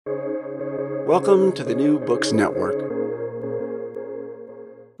Welcome to the New Books Network.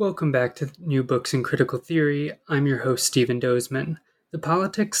 Welcome back to New Books in Critical Theory. I'm your host, Stephen Dozeman. The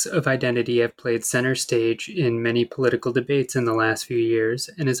politics of identity have played center stage in many political debates in the last few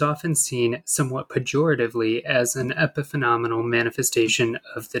years and is often seen somewhat pejoratively as an epiphenomenal manifestation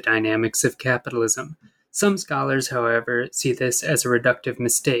of the dynamics of capitalism. Some scholars, however, see this as a reductive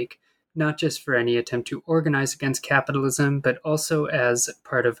mistake, not just for any attempt to organize against capitalism, but also as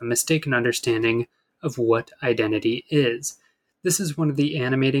part of a mistaken understanding of what identity is. This is one of the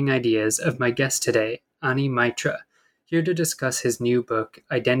animating ideas of my guest today, Ani Mitra, here to discuss his new book,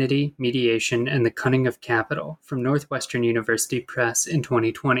 Identity, Mediation, and the Cunning of Capital, from Northwestern University Press in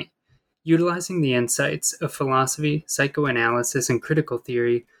 2020. Utilizing the insights of philosophy, psychoanalysis, and critical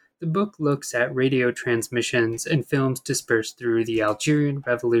theory, the book looks at radio transmissions and films dispersed through the Algerian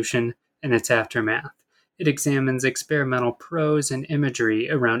Revolution and its aftermath. It examines experimental prose and imagery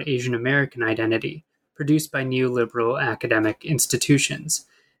around Asian American identity, produced by neoliberal academic institutions,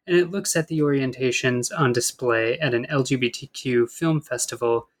 and it looks at the orientations on display at an LGBTQ film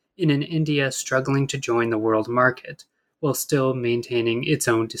festival in an India struggling to join the world market, while still maintaining its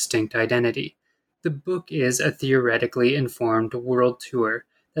own distinct identity. The book is a theoretically informed world tour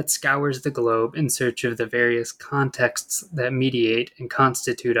that scours the globe in search of the various contexts that mediate and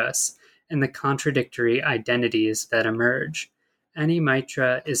constitute us, and the contradictory identities that emerge. Ani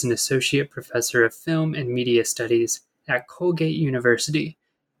Mitra is an associate professor of film and media studies at Colgate University.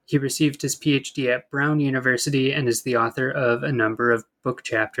 He received his PhD at Brown University and is the author of a number of book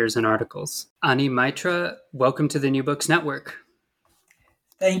chapters and articles. Ani Mitra, welcome to the New Books Network.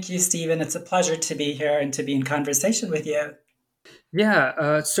 Thank you, Stephen. It's a pleasure to be here and to be in conversation with you.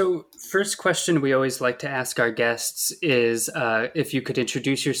 Yeah, so first question we always like to ask our guests is if you could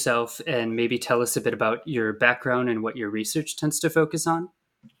introduce yourself and maybe tell us a bit about your background and what your research tends to focus on.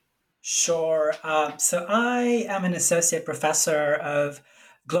 Sure. So I am an associate professor of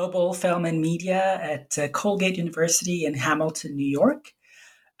global film and media at Colgate University in Hamilton, New York.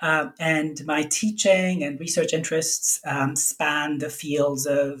 And my teaching and research interests span the fields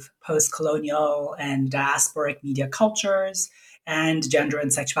of post-colonial and diasporic media cultures and gender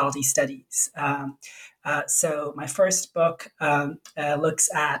and sexuality studies. So my first book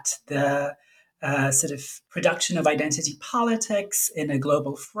looks at the sort of production of identity politics in a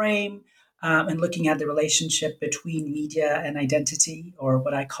global frame, and looking at the relationship between media and identity, or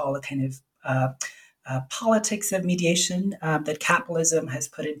what I call a kind of politics of mediation that capitalism has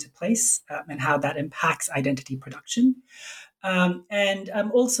put into place, and how that impacts identity production. And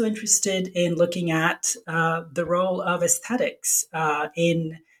I'm also interested in looking at the role of aesthetics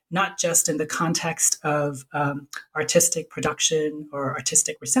in not just in the context of artistic production or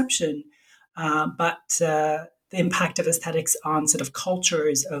artistic reception, but the impact of aesthetics on sort of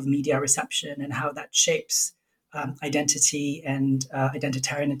cultures of media reception and how that shapes identity and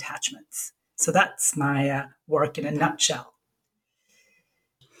identitarian attachments. So that's my work in a nutshell.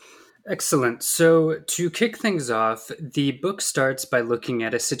 Excellent. So to kick things off, the book starts by looking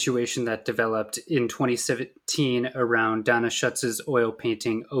at a situation that developed in 2017 around Donna Schutz's oil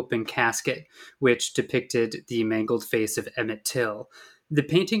painting Open Casket, which depicted the mangled face of Emmett Till. The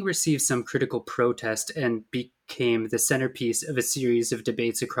painting received some critical protest and became the centerpiece of a series of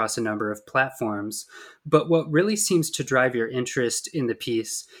debates across a number of platforms. But what really seems to drive your interest in the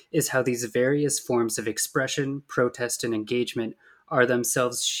piece is how these various forms of expression, protest, and engagement are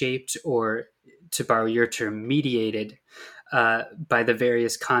themselves shaped, or, to borrow your term, mediated by the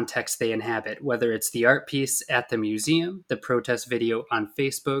various contexts they inhabit, whether it's the art piece at the museum, the protest video on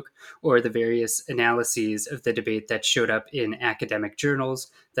Facebook, or the various analyses of the debate that showed up in academic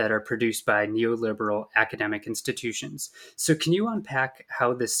journals that are produced by neoliberal academic institutions. So can you unpack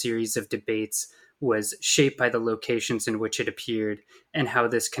how this series of debates was shaped by the locations in which it appeared, and how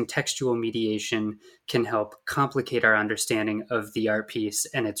this contextual mediation can help complicate our understanding of the art piece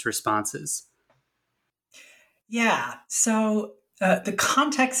and its responses? Yeah, so the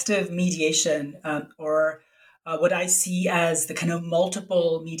context of mediation, or what I see as the kind of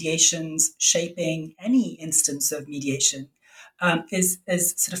multiple mediations shaping any instance of mediation, is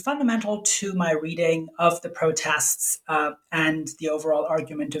sort of fundamental to my reading of the protests and the overall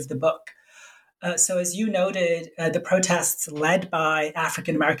argument of the book. So, as you noted, the protests led by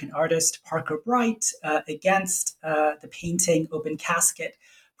African American artist Parker Bright against the painting Open Casket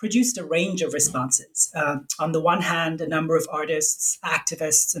produced a range of responses. On the one hand, a number of artists,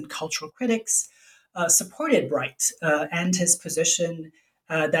 activists, and cultural critics supported Bright and his position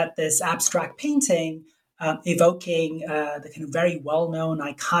that this abstract painting, evoking the kind of very well-known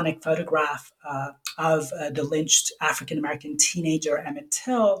iconic photograph the lynched African-American teenager Emmett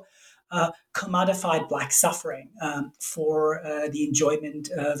Till commodified Black suffering for the enjoyment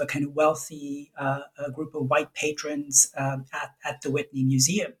of a kind of wealthy a group of white patrons at the Whitney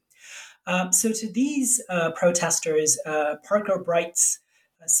Museum. So to these protesters, Parker Bright's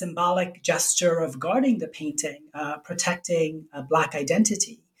symbolic gesture of guarding the painting, protecting Black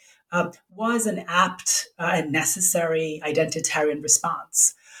identity, was an apt and necessary identitarian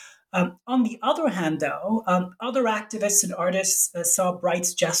response. On the other hand, though, other activists and artists saw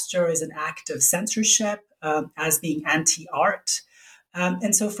Bright's gesture as an act of censorship, as being anti-art.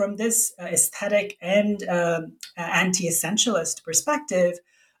 And so from this aesthetic and anti-essentialist perspective,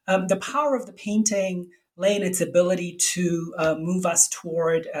 the power of the painting lay in its ability to move us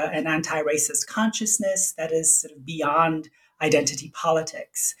toward an anti-racist consciousness that is sort of beyond identity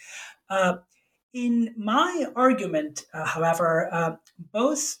politics. In my argument, however,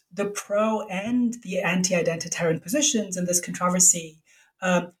 both the pro and the anti-identitarian positions in this controversy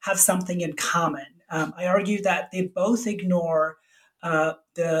have something in common. I argue that they both ignore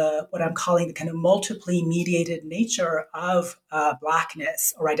what I'm calling the kind of multiply mediated nature of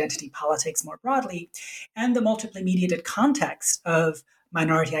Blackness or identity politics more broadly, and the multiply mediated context of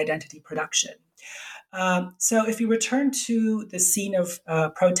minority identity production. So if we return to the scene of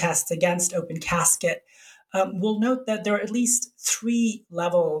protests against Open Casket, we'll note that there are at least three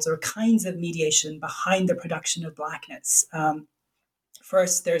levels or kinds of mediation behind the production of Blackness.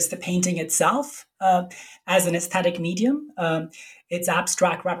 First, there's the painting itself as an aesthetic medium. Its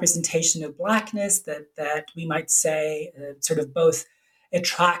abstract representation of Blackness that we might say sort of both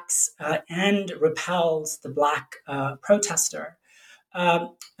attracts and repels the Black protester.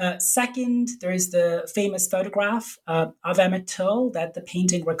 Second, there is the famous photograph of Emmett Till that the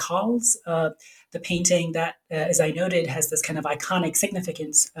painting recalls. The painting that, as I noted, has this kind of iconic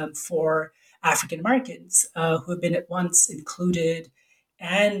significance for African Americans who have been at once included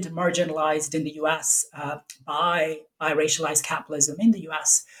and marginalized in the U.S. by racialized capitalism in the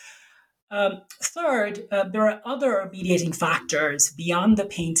U.S. Third, there are other mediating factors beyond the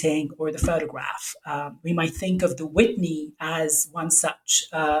painting or the photograph. We might think of the Whitney as one such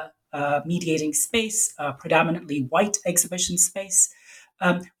mediating space, predominantly white exhibition space,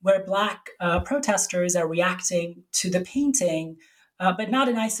 where Black protesters are reacting to the painting, but not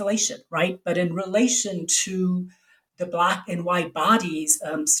in isolation, right? But in relation to the Black and white bodies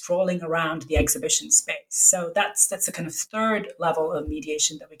strolling around the exhibition space. So that's a kind of third level of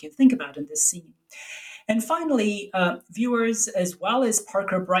mediation that we can think about in this scene. And finally, viewers, as well as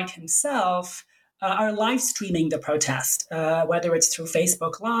Parker Bright himself, are live streaming the protest, whether it's through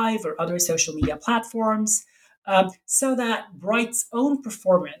Facebook Live or other social media platforms, so that Bright's own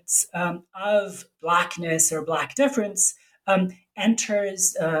performance of Blackness or Black difference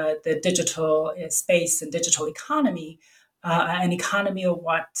enters the digital space and digital economy, an economy of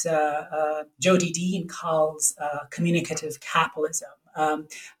what Jody Dean calls communicative capitalism.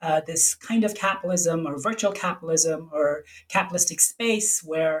 This kind of capitalism or virtual capitalism or capitalistic space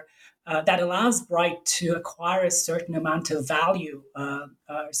where that allows Bright to acquire a certain amount of value,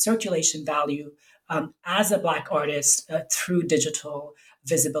 circulation value, as a Black artist through digital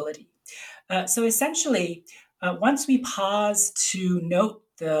visibility. So essentially, once we pause to note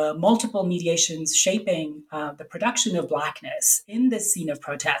the multiple mediations shaping the production of Blackness in this scene of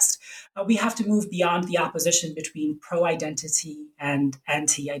protest, we have to move beyond the opposition between pro-identity and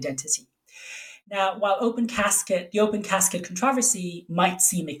anti-identity. Now, while the Open Casket controversy might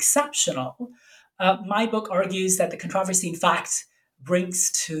seem exceptional, my book argues that the controversy, in fact,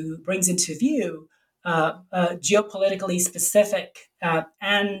 brings into view geopolitically specific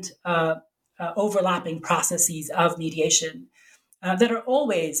and overlapping processes of mediation that are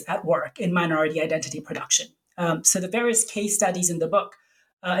always at work in minority identity production. So the various case studies in the book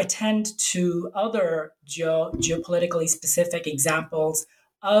attend to other geopolitically specific examples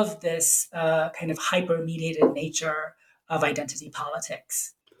of this kind of hyper-mediated nature of identity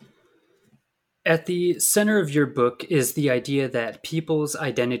politics. At the center of your book is the idea that people's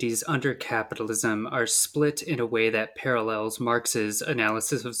identities under capitalism are split in a way that parallels Marx's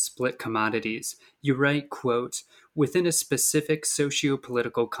analysis of split commodities. You write, quote, "Within a specific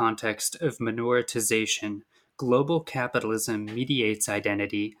socio-political context of minoritization, global capitalism mediates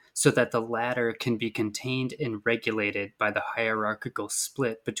identity so that the latter can be contained and regulated by the hierarchical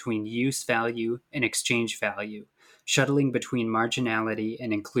split between use value and exchange value, shuttling between marginality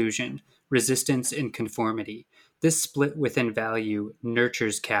and inclusion, resistance and conformity. This split within value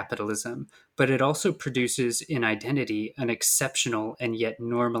nurtures capitalism, but it also produces in identity an exceptional and yet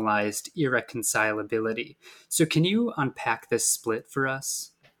normalized irreconcilability." So can you unpack this split for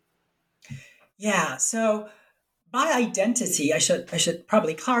us? Yeah. So by identity, I should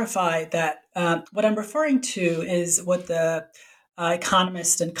probably clarify that what I'm referring to is what the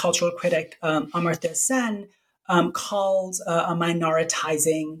economist and cultural critic Amartya Sen calls a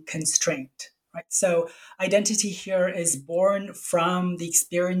minoritizing constraint. Right. So identity here is born from the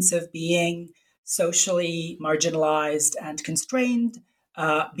experience of being socially marginalized and constrained,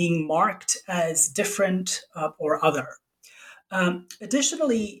 being marked as different or other.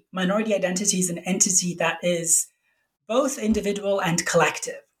 Additionally, minority identity is an entity that is both individual and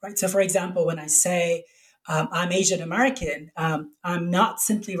collective, right? So, for example, when I say I'm Asian American, I'm not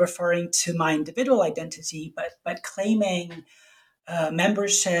simply referring to my individual identity, but claiming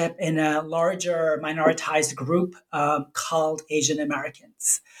membership in a larger minoritized group called Asian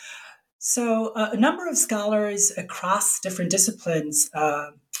Americans. So, a number of scholars across different disciplines,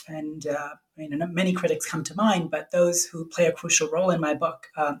 many critics come to mind, but those who play a crucial role in my book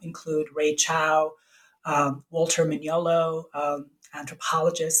include Ray Chow, Walter Mignolo,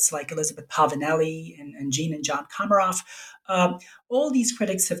 anthropologists like Elizabeth Pavanelli and Jean and John Komaroff. All these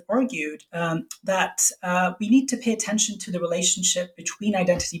critics have argued that we need to pay attention to the relationship between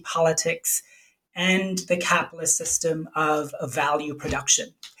identity politics and the capitalist system of value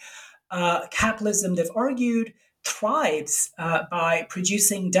production. Capitalism, they've argued, thrives by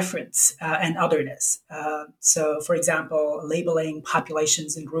producing difference and otherness. So, for example, labeling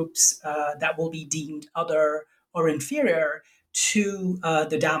populations and groups that will be deemed other or inferior to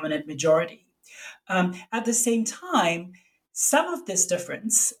the dominant majority. At the same time, some of this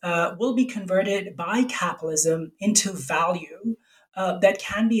difference will be converted by capitalism into value that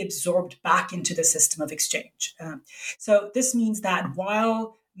can be absorbed back into the system of exchange. So this means that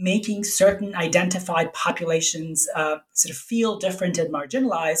while making certain identified populations sort of feel different and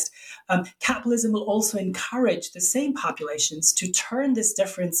marginalized, capitalism will also encourage the same populations to turn this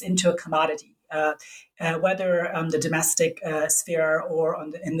difference into a commodity. Whether on the domestic sphere or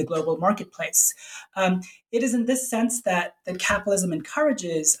in the global marketplace. It is in this sense that capitalism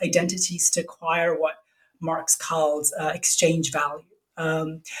encourages identities to acquire what Marx calls exchange value.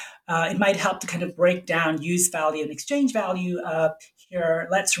 It might help to kind of break down use value and exchange value. Here,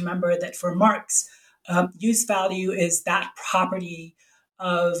 let's remember that for Marx, use value is that property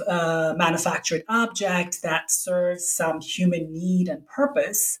of a manufactured object that serves some human need and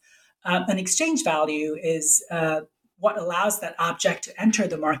purpose. An exchange value is what allows that object to enter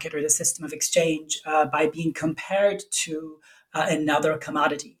the market or the system of exchange by being compared to another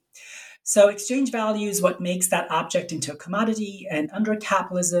commodity. So exchange value is what makes that object into a commodity, and under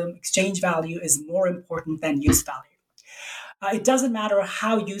capitalism, exchange value is more important than use value. It doesn't matter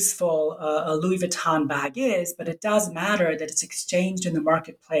how useful a Louis Vuitton bag is, but it does matter that it's exchanged in the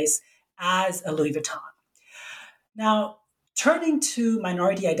marketplace as a Louis Vuitton. Now, turning to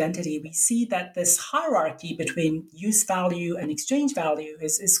minority identity, we see that this hierarchy between use value and exchange value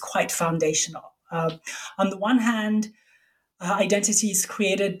is quite foundational. On the one hand, identity is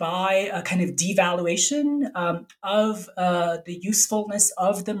created by a kind of devaluation of the usefulness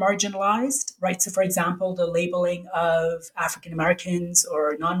of the marginalized, right? So, for example, the labeling of African Americans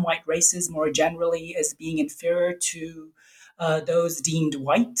or non-white races more generally as being inferior to those deemed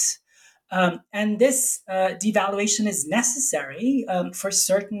white. And this devaluation is necessary for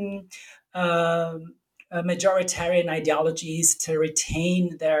certain majoritarian ideologies to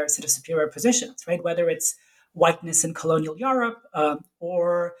retain their sort of superior positions, right? Whether it's whiteness in colonial Europe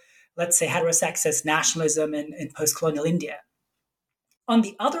or, let's say, heterosexist nationalism in post-colonial India. On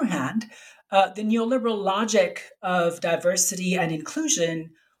the other hand, the neoliberal logic of diversity and inclusion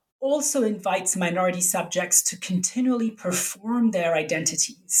also invites minority subjects to continually perform their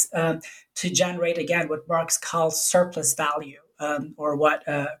identities to generate, again, what Marx calls surplus value, or what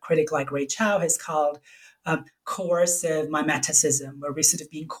a critic like Ray Chow has called coercive mimeticism, where we're sort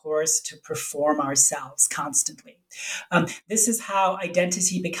of being coerced to perform ourselves constantly. This is how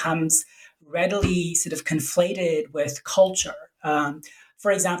identity becomes readily sort of conflated with culture.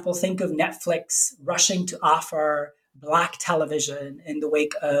 For example, think of Netflix rushing to offer Black television in the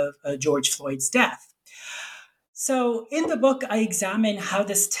wake of George Floyd's death. So in the book, I examine how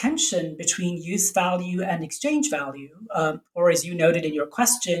this tension between use value and exchange value, or as you noted in your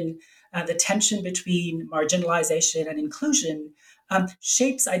question, the tension between marginalization and inclusion,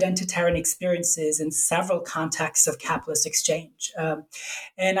 shapes identitarian experiences in several contexts of capitalist exchange.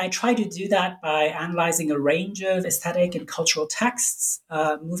 And I try to do that by analyzing a range of aesthetic and cultural texts,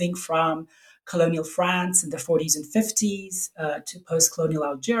 moving from colonial France in the 40s and 50s to post-colonial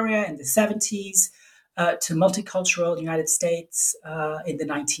Algeria in the 70s, to multicultural United States in the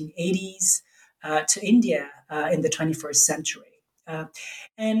 1980s, to India in the 21st century.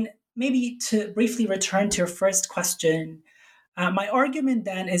 And maybe to briefly return to your first question, my argument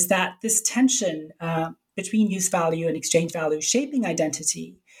then is that this tension between use value and exchange value shaping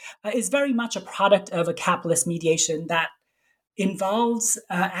identity is very much a product of a capitalist mediation that involves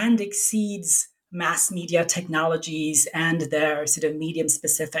and exceeds mass media technologies and their sort of medium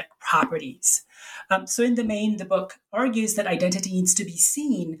specific properties. So, in the main, the book argues that identity needs to be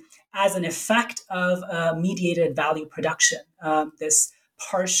seen as an effect of mediated value production, this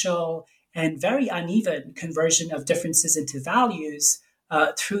partial and very uneven conversion of differences into values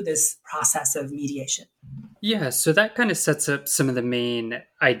through this process of mediation. Yeah, so that kind of sets up some of the main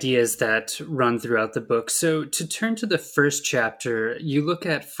ideas that run throughout the book. So to turn to the first chapter, you look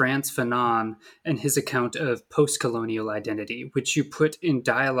at Frantz Fanon and his account of post-colonial identity, which you put in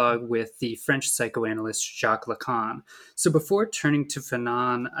dialogue with the French psychoanalyst Jacques Lacan. So before turning to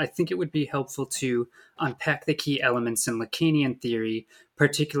Fanon, I think it would be helpful to unpack the key elements in Lacanian theory,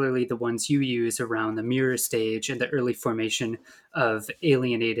 particularly the ones you use around the mirror stage and the early formation of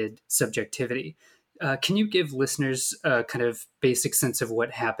alienated subjectivity. Can you give listeners a kind of basic sense of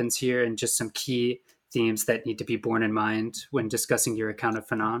what happens here and just some key themes that need to be borne in mind when discussing your account of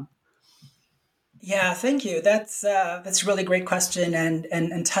Fanon? Yeah, thank you. That's a really great question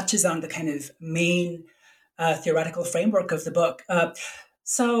and touches on the kind of main theoretical framework of the book.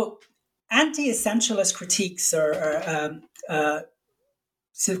 So anti-essentialist critiques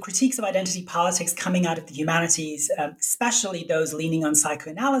so critiques of identity politics coming out of the humanities, especially those leaning on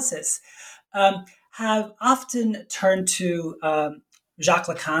psychoanalysis, have often turned to Jacques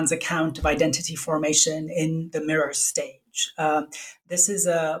Lacan's account of identity formation in the mirror stage. This is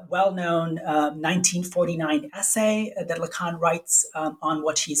a well-known 1949 essay that Lacan writes on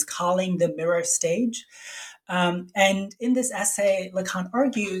what he's calling the mirror stage. And in this essay, Lacan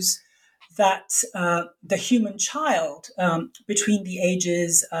argues that the human child, between the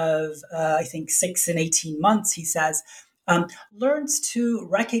ages of, I think, 6 and 18 months, he says, learns to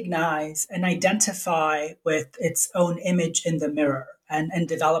recognize and identify with its own image in the mirror and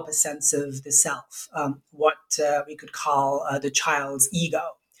develop a sense of the self, what we could call the child's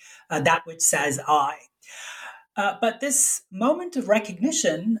ego, that which says I. But this moment of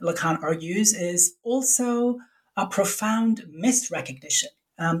recognition, Lacan argues, is also a profound misrecognition.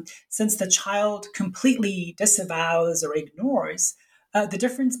 Since the child completely disavows or ignores the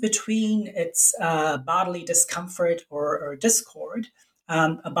difference between its bodily discomfort or discord,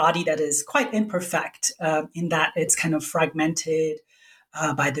 a body that is quite imperfect in that it's kind of fragmented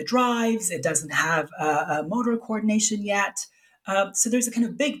by the drives, it doesn't have motor coordination yet. So there's a kind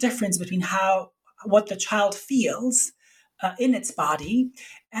of big difference between what the child feels in its body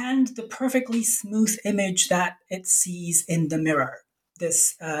and the perfectly smooth image that it sees in the mirror.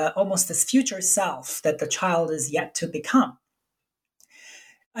 This almost this future self that the child is yet to become.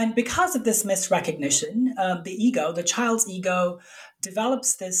 And because of this misrecognition, the child's ego,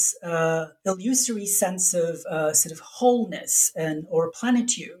 develops this illusory sense of sort of wholeness or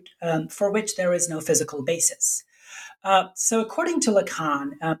plenitude for which there is no physical basis. So according to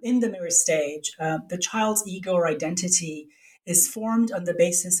Lacan, in the mirror stage, the child's ego or identity is formed on the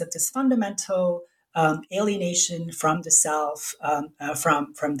basis of this fundamental alienation from the self,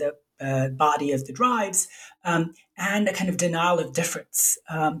 from the body of the drives, and a kind of denial of difference,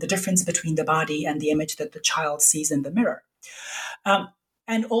 the difference between the body and the image that the child sees in the mirror.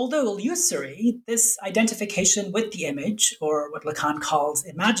 And although illusory, this identification with the image, or what Lacan calls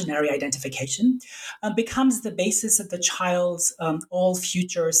imaginary identification, becomes the basis of the child's all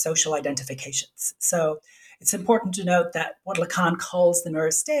future social identifications. So it's important to note that what Lacan calls the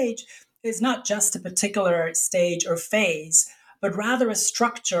mirror stage is not just a particular stage or phase, but rather a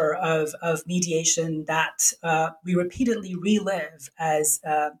structure of mediation that we repeatedly relive as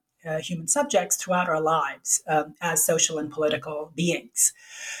human subjects throughout our lives as social and political beings.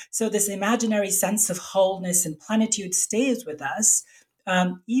 So this imaginary sense of wholeness and plenitude stays with us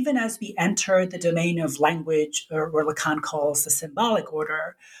even as we enter the domain of language, or what Lacan calls the symbolic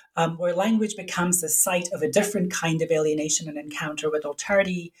order, where language becomes the site of a different kind of alienation and encounter with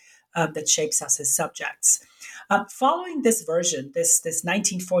alterity that shapes us as subjects. Following this version, this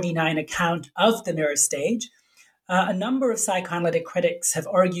 1949 account of the mirror stage, a number of psychoanalytic critics have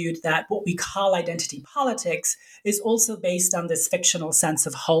argued that what we call identity politics is also based on this fictional sense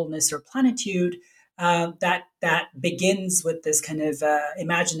of wholeness or plenitude that begins with this kind of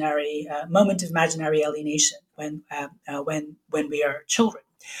imaginary moment of imaginary alienation when we are children.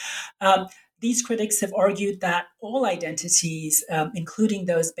 These critics have argued that all identities, including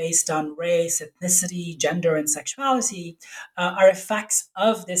those based on race, ethnicity, gender, and sexuality, are effects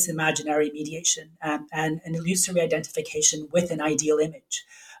of this imaginary mediation and an illusory identification with an ideal image.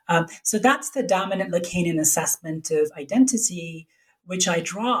 So that's the dominant Lacanian assessment of identity, which I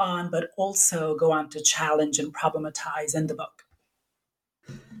draw on, but also go on to challenge and problematize in the book.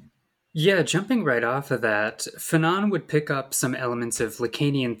 Yeah, jumping right off of that, Fanon would pick up some elements of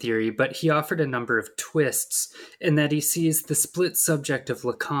Lacanian theory, but he offered a number of twists in that he sees the split subject of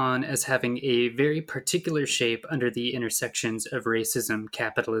Lacan as having a very particular shape under the intersections of racism,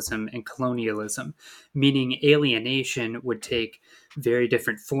 capitalism, and colonialism, meaning alienation would take very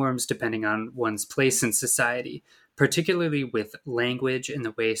different forms depending on one's place in society, particularly with language and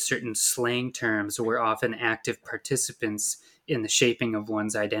the way certain slang terms were often active participants in the shaping of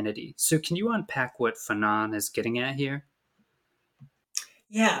one's identity. So can you unpack what Fanon is getting at here?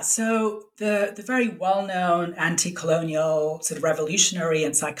 Yeah, so the very well-known anti-colonial sort of revolutionary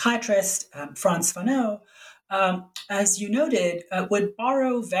and psychiatrist, Frantz Fanon, as you noted, would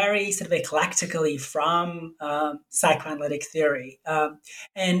borrow very sort of eclectically from psychoanalytic theory.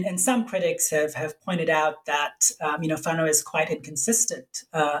 And some critics have pointed out that, Fanon is quite inconsistent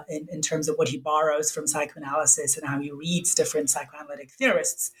in terms of what he borrows from psychoanalysis and how he reads different psychoanalytic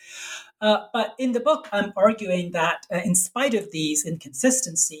theorists. But in the book, I'm arguing that in spite of these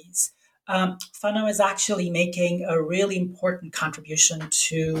inconsistencies, Fanon is actually making a really important contribution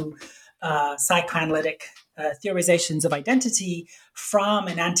to psychoanalytic theorizations of identity from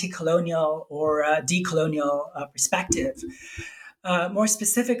an anti-colonial or decolonial perspective. More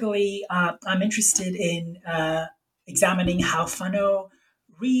specifically, I'm interested in examining how Fanon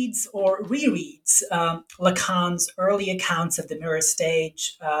reads or rereads Lacan's early accounts of the mirror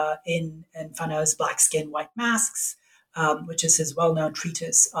stage in Fanon's Black Skin, White Masks, which is his well-known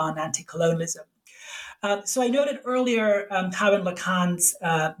treatise on anti-colonialism. So I noted earlier how in Lacan's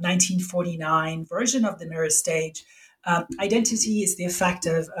 1949 version of the mirror stage, identity is the effect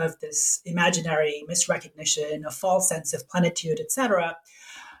of this imaginary misrecognition, a false sense of plenitude, etc.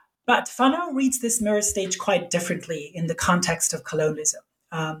 But Fanon reads this mirror stage quite differently in the context of colonialism.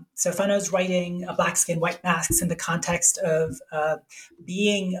 So Fanon's writing Black Skin, White Masks in the context of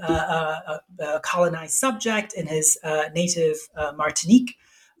being a colonized subject in his native Martinique,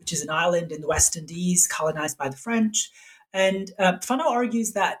 which is an island in the West Indies colonized by the French. And Fanon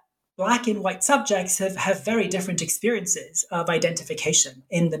argues that Black and white subjects have very different experiences of identification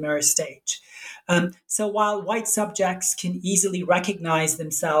in the mirror stage. So while white subjects can easily recognize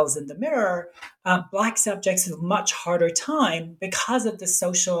themselves in the mirror, Black subjects have a much harder time because of the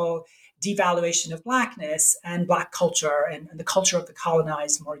social devaluation of Blackness and Black culture and the culture of the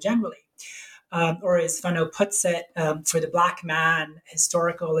colonized more generally. Or as Fanon puts it, for the Black man,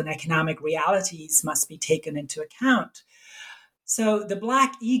 historical and economic realities must be taken into account. So the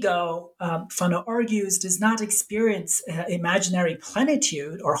Black ego, Fanon argues, does not experience imaginary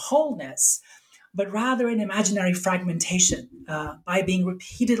plenitude or wholeness, but rather an imaginary fragmentation by being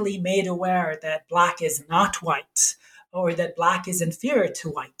repeatedly made aware that Black is not white or that Black is inferior to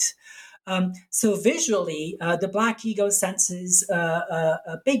white. So visually, the Black ego senses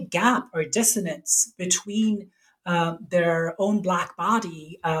a big gap or dissonance between their own Black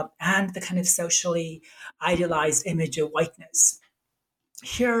body and the kind of socially idealized image of whiteness.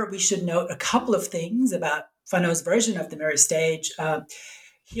 Here, we should note a couple of things about Fanon's version of the mirror stage.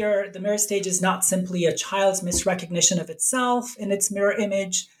 Here, the mirror stage is not simply a child's misrecognition of itself in its mirror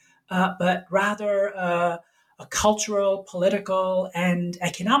image, but rather a cultural, political, and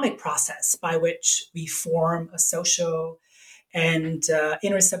economic process by which we form a social and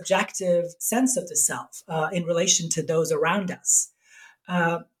intersubjective sense of the self in relation to those around us.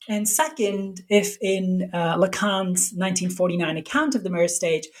 And second, if in Lacan's 1949 account of the mirror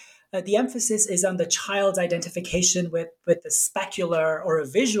stage, the emphasis is on the child's identification with the specular or a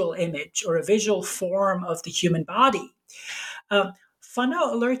visual image or a visual form of the human body.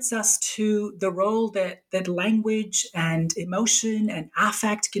 Fanon alerts us to the role that language and emotion and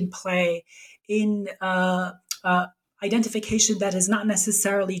affect can play in identification that is not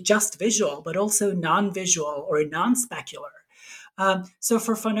necessarily just visual, but also non-visual or non-specular. So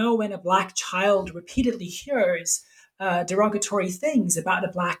for Fanon, when a Black child repeatedly hears derogatory things about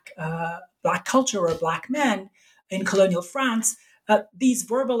a Black culture or Black men in colonial France, these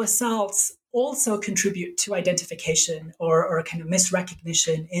verbal assaults also contribute to identification or a kind of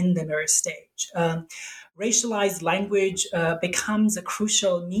misrecognition in the mirror stage. Racialized language becomes a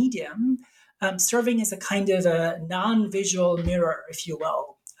crucial medium, serving as a kind of a non-visual mirror, if you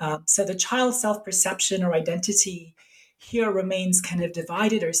will. So the child's self-perception or identity here remains kind of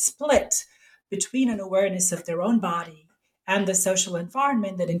divided or split between an awareness of their own body and the social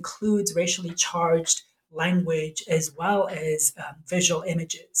environment that includes racially charged language as well as visual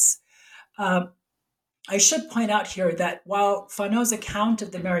images. I should point out here that while Fanot's account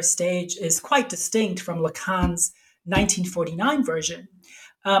of the mirror stage is quite distinct from Lacan's 1949 version,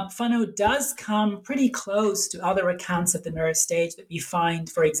 Fanot does come pretty close to other accounts of the mirror stage that we find,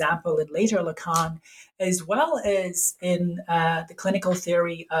 for example, in later Lacan, as well as in the clinical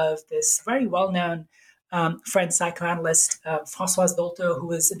theory of this very well-known French psychoanalyst, Françoise Dolto, who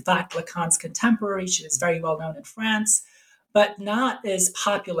was in fact Lacan's contemporary. She was very well known in France, but not as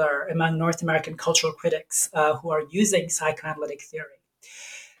popular among North American cultural critics who are using psychoanalytic theory.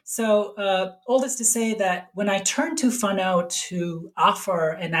 So, all this to say that when I turn to Fanot to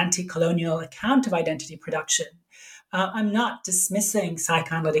offer an anti-colonial account of identity production, I'm not dismissing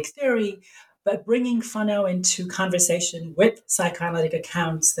psychoanalytic theory, but bringing Fanot into conversation with psychoanalytic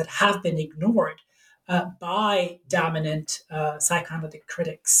accounts that have been ignored by dominant psychoanalytic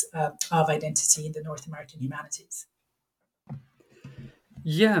critics of identity in the North American humanities.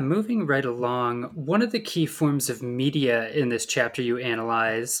 Yeah, moving right along, one of the key forms of media in this chapter you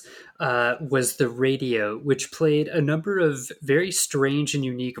analyze was the radio, which played a number of very strange and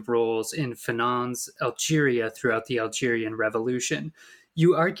unique roles in Fanon's Algeria throughout the Algerian Revolution.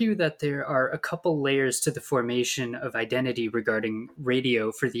 You argue that there are a couple layers to the formation of identity regarding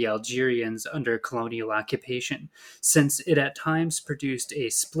radio for the Algerians under colonial occupation, since it at times produced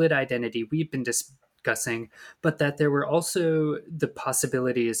a split identity we've been discussing, but that there were also the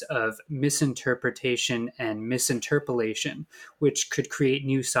possibilities of misinterpretation and misinterpolation, which could create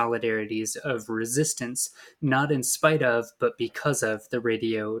new solidarities of resistance, not in spite of, but because of the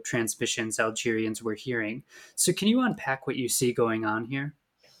radio transmissions Algerians were hearing. So can you unpack what you see going on here?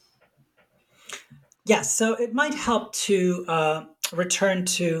 Yes, so it might help to return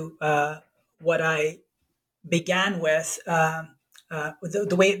to what I began with,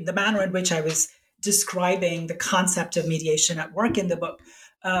 the manner in which I was describing the concept of mediation at work in the book.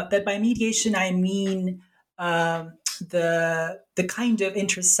 That by mediation I mean the kind of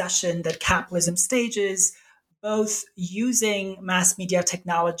intercession that capitalism stages, both using mass media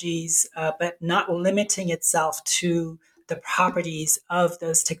technologies, but not limiting itself to the properties of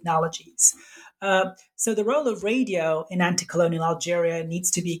those technologies. So the role of radio in anti-colonial Algeria needs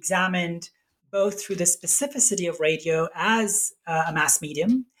to be examined both through the specificity of radio as a mass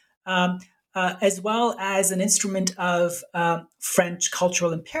medium, as well as an instrument of French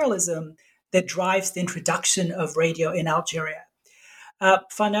cultural imperialism that drives the introduction of radio in Algeria.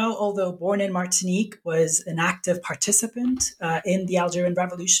 Fanot, although born in Martinique, was an active participant in the Algerian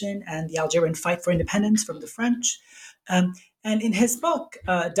Revolution and the Algerian fight for independence from the French. And in his book,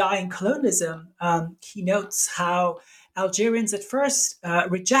 Dying Colonialism, he notes how Algerians at first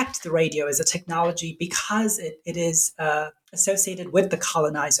reject the radio as a technology because it is associated with the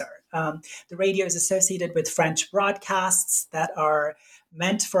colonizer. The radio is associated with French broadcasts that are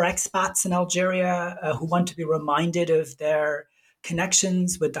meant for expats in Algeria who want to be reminded of their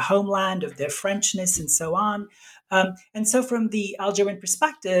connections with the homeland, of their Frenchness, and so on. And so from the Algerian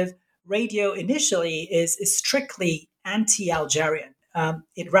perspective, radio initially is strictly anti-Algerian.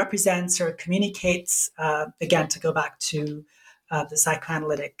 It represents or communicates, again, to go back to the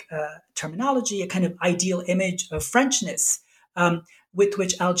psychoanalytic terminology, a kind of ideal image of Frenchness with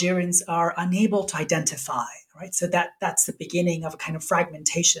which Algerians are unable to identify, right? So that's the beginning of a kind of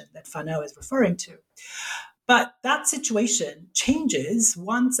fragmentation that Fanot is referring to. But that situation changes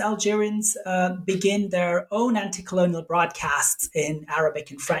once Algerians begin their own anti-colonial broadcasts in Arabic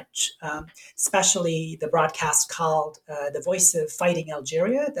and French, especially the broadcast called The Voice of Fighting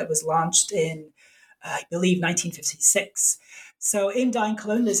Algeria that was launched in, I believe, 1956. So in Dying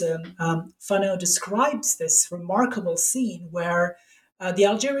Colonialism, Fanot describes this remarkable scene where the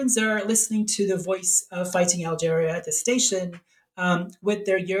Algerians are listening to The Voice of Fighting Algeria at the station with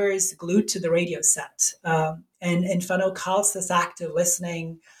their ears glued to the radio set. And Fanot calls this act of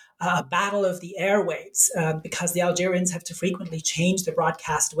listening a battle of the airwaves because the Algerians have to frequently change the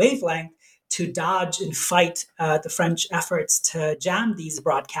broadcast wavelength to dodge and fight the French efforts to jam these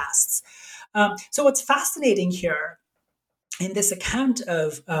broadcasts. So what's fascinating here in this account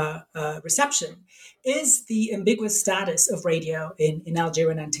of reception is the ambiguous status of radio in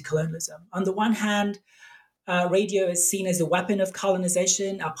Algerian anti-colonialism. On the one hand, radio is seen as a weapon of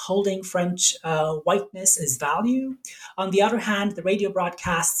colonization, upholding French whiteness as value. On the other hand, the radio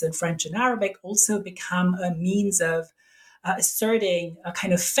broadcasts in French and Arabic also become a means of asserting a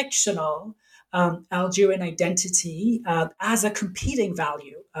kind of fictional Algerian identity as a competing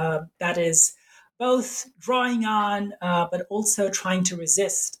value that is both drawing on but also trying to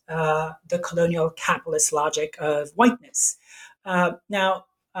resist the colonial capitalist logic of whiteness. Now,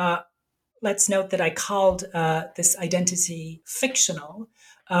 let's note that I called this identity fictional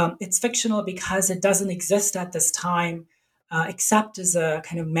It's fictional because it doesn't exist at this time, except as a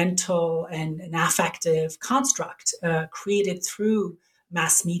kind of mental and an affective construct created through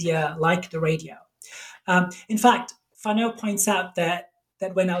mass media like the radio. In fact, Fanon points out that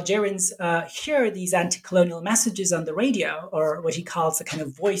when Algerians hear these anti-colonial messages on the radio, or what he calls the kind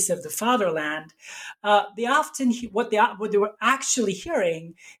of voice of the fatherland, they often what they were actually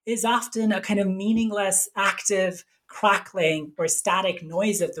hearing is often a kind of meaningless, active crackling or static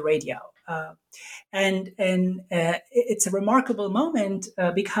noise of the radio. And it's a remarkable moment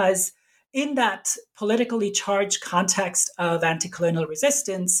because in that politically charged context of anti-colonial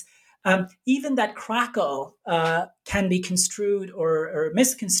resistance, even that crackle can be construed or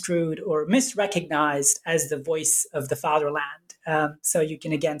misconstrued or misrecognized as the voice of the fatherland. So you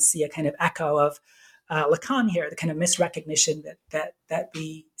can again see a kind of echo of Lacan here, the kind of misrecognition that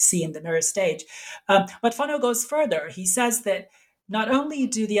we see in the mirror stage. But Fanon goes further. He says that not only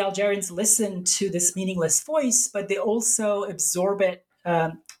do the Algerians listen to this meaningless voice, but they also absorb it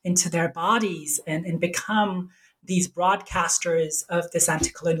into their bodies and become these broadcasters of this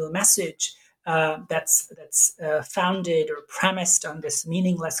anti-colonial message that's founded or premised on this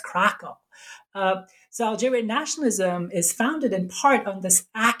meaningless crackle. So Algerian nationalism is founded in part on this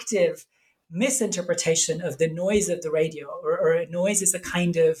active misinterpretation of the noise of the radio, or noise is a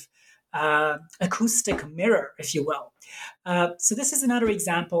kind of acoustic mirror, if you will. So this is another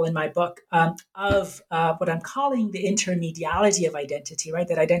example in my book of what I'm calling the intermediality of identity, right?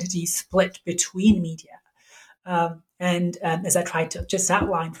 That identity is split between media. And as I tried to just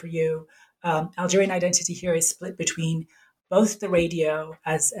outline for you, Algerian identity here is split between both the radio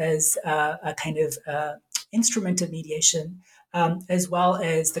as a kind of instrument of mediation, as well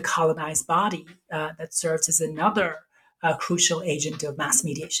as the colonized body that serves as another crucial agent of mass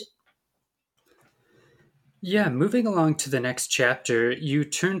mediation. Yeah, moving along to the next chapter, you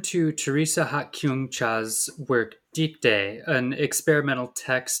turn to Teresa Hak-Kyung Cha's work Dictée, an experimental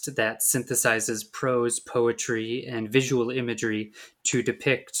text that synthesizes prose, poetry, and visual imagery to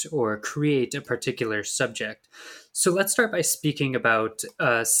depict or create a particular subject. So let's start by speaking about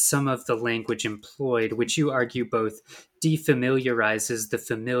some of the language employed, which you argue both defamiliarizes the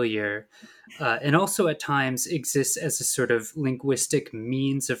familiar and also at times exists as a sort of linguistic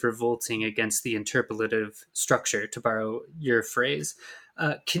means of revolting against the interpolative structure, to borrow your phrase.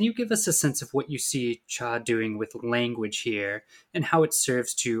 Can you give us a sense of what you see Cha doing with language here and how it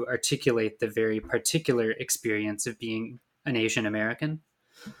serves to articulate the very particular experience of being an Asian American?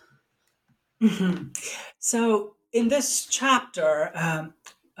 Mm-hmm. So in this chapter,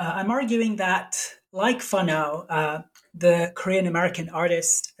 I'm arguing that, like Fanon, the Korean American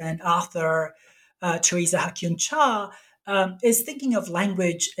artist and author Teresa Hak-Kyung Cha is thinking of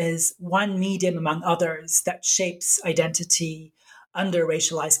language as one medium among others that shapes identity under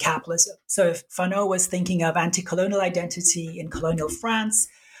racialized capitalism. So if Fanon was thinking of anti-colonial identity in colonial France,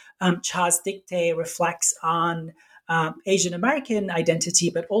 Cha's Dictée reflects on Asian American identity,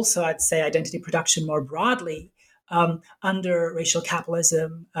 but also I'd say identity production more broadly under racial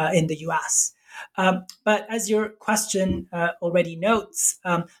capitalism in the US. But as your question already notes,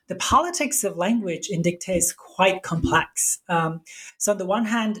 the politics of language in Dictée is quite complex. So on the one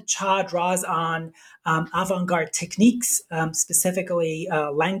hand, Cha draws on avant-garde techniques, specifically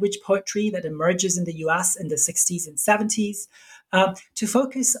language poetry that emerges in the US in the 60s and 70s, to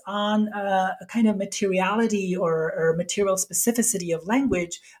focus on a kind of materiality or material specificity of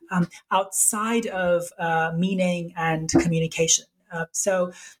language outside of meaning and communication.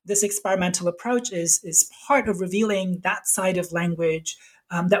 So this experimental approach is part of revealing that side of language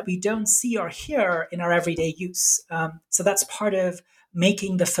that we don't see or hear in our everyday use. So that's part of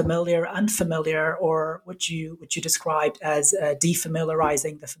making the familiar unfamiliar, or what you described as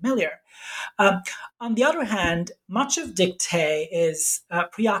defamiliarizing the familiar. On the other hand, much of Dictée is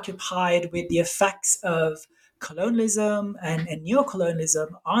preoccupied with the effects of colonialism and neocolonialism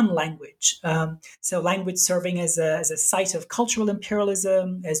on language. So language serving as a site of cultural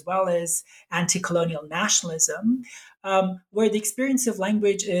imperialism, as well as anti-colonial nationalism, where the experience of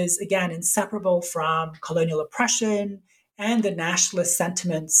language is, again, inseparable from colonial oppression and the nationalist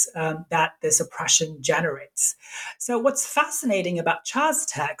sentiments that this oppression generates. So what's fascinating about Cha's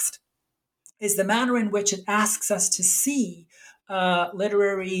text is the manner in which it asks us to see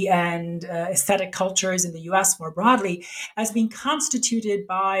literary and aesthetic cultures in the US more broadly as being constituted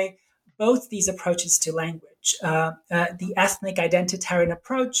by both these approaches to language, the ethnic identitarian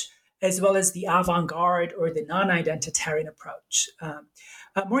approach, as well as the avant-garde or the non-identitarian approach.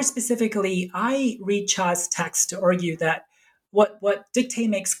 More specifically, I read Cha's text to argue that what Dictée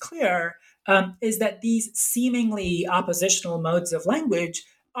makes clear is that these seemingly oppositional modes of language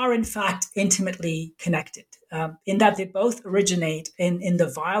are in fact intimately connected, in that they both originate in the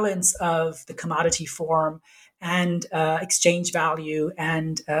violence of the commodity form and exchange value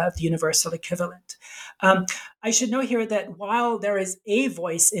and the universal equivalent. I should note here that while there is a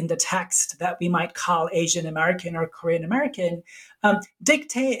voice in the text that we might call Asian American or Korean American,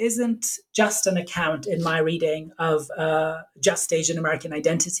 Dictee isn't just an account in my reading of just Asian American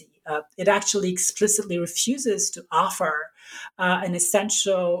identity. It actually explicitly refuses to offer an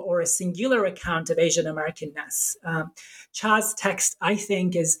essential or a singular account of Asian Americanness. Cha's text, I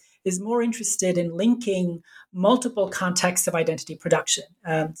think, is more interested in linking multiple contexts of identity production.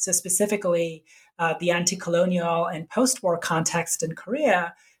 So specifically, the anti-colonial and post-war context in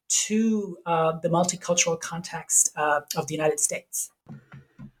Korea to the multicultural context of the United States.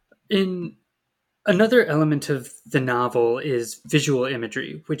 In another element of the novel is visual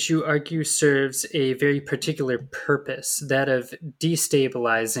imagery, which you argue serves a very particular purpose, that of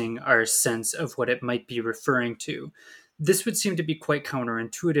destabilizing our sense of what it might be referring to. This would seem to be quite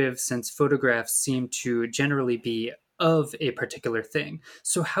counterintuitive, since photographs seem to generally be of a particular thing.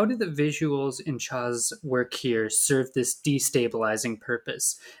 So how do the visuals in Cha's work here serve this destabilizing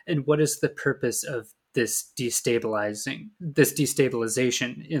purpose? And what is the purpose of this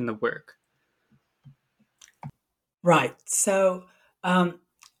destabilization in the work? Right. So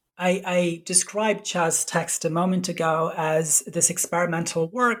I described Cha's text a moment ago as this experimental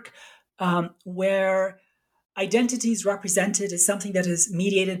work where identity is represented as something that is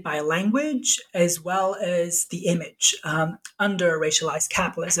mediated by language as well as the image under racialized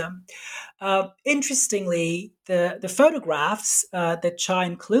capitalism. Interestingly, the photographs that Cha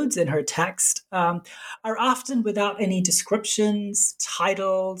includes in her text are often without any descriptions,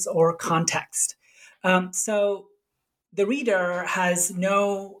 titles, or context. So the reader has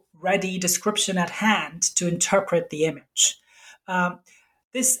no ready description at hand to interpret the image.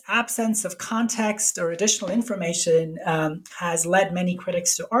 This absence of context or additional information has led many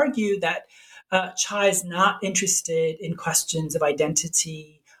critics to argue that Cha is not interested in questions of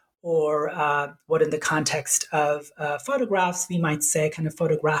identity or what in the context of photographs we might say kind of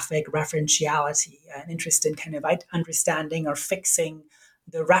photographic referentiality, an interest in kind of understanding or fixing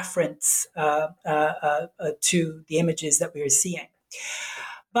the reference to the images that we are seeing.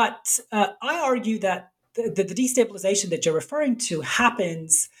 But I argue that the destabilization that you're referring to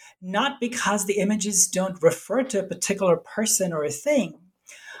happens not because the images don't refer to a particular person or a thing,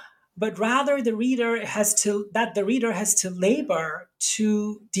 but rather the reader has to labor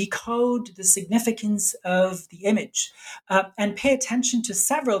to decode the significance of the image and pay attention to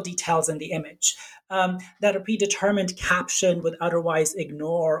several details in the image that a predetermined caption would otherwise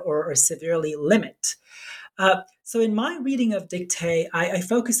ignore or severely limit. So in my reading of Dictee, I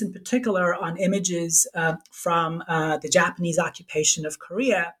focus in particular on images from the Japanese occupation of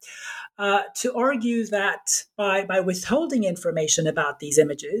Korea to argue that by withholding information about these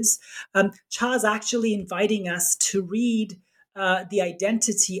images, Cha is actually inviting us to read the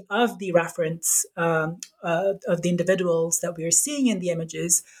identity of the reference of the individuals that we are seeing in the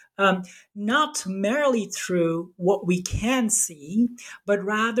images, not merely through what we can see, but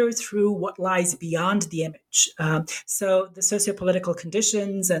rather through what lies beyond the image. So the sociopolitical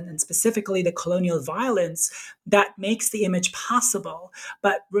conditions and specifically the colonial violence that makes the image possible,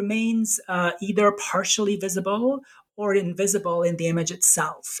 but remains either partially visible or invisible in the image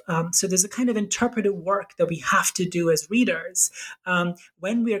itself. So there's a kind of interpretive work that we have to do as readers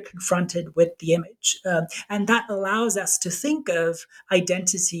when we are confronted with the image. And that allows us to think of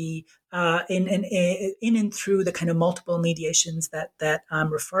identity in and through the kind of multiple mediations that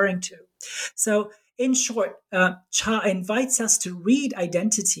I'm referring to. So in short, Cha invites us to read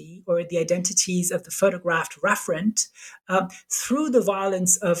identity or the identities of the photographed referent through the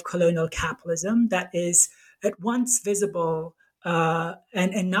violence of colonial capitalism that is at once visible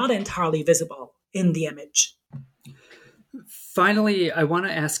and not entirely visible in the image. Finally, I want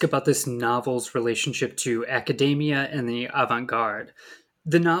to ask about this novel's relationship to academia and the avant-garde.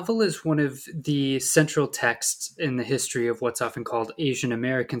 The novel is one of the central texts in the history of what's often called Asian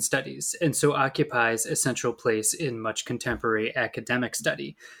American studies, and so occupies a central place in much contemporary academic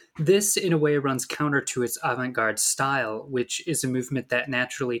study. This, in a way, runs counter to its avant-garde style, which is a movement that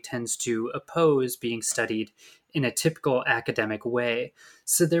naturally tends to oppose being studied in a typical academic way.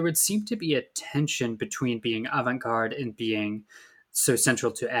 So there would seem to be a tension between being avant-garde and being so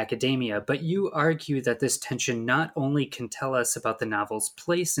central to academia, but you argue that this tension not only can tell us about the novel's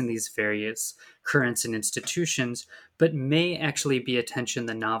place in these various currents and institutions, but may actually be a tension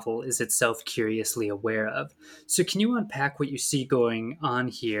the novel is itself curiously aware of. So can you unpack what you see going on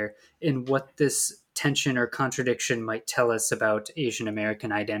here and what this tension or contradiction might tell us about Asian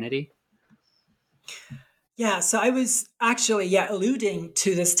American identity? Yeah, so I was actually alluding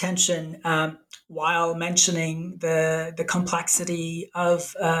to this tension while mentioning the complexity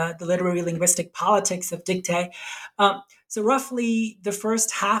of the literary linguistic politics of dictee. So roughly the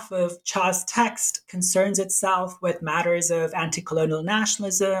first half of Cha's text concerns itself with matters of anti-colonial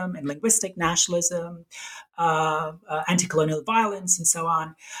nationalism and linguistic nationalism, anti-colonial violence, and so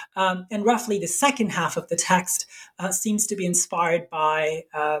on. And roughly the second half of the text seems to be inspired by,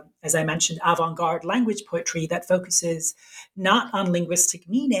 as I mentioned, avant-garde language poetry that focuses not on linguistic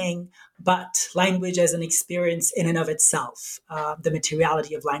meaning, but language as an experience in and of itself, the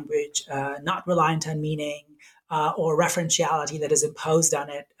materiality of language, not reliant on meaning or referentiality that is imposed on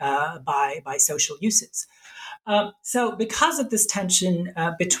it by social uses. So, because of this tension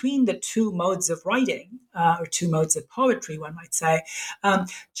between the two modes of writing, or two modes of poetry, one might say,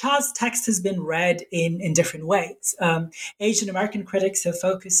 Cha's text has been read in different ways. Asian American critics have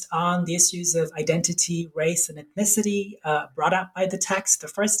focused on the issues of identity, race, and ethnicity brought up by the text, the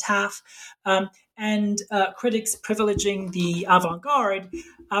first half. And critics privileging the avant-garde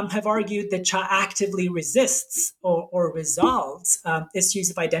have argued that Cha actively resists or resolves issues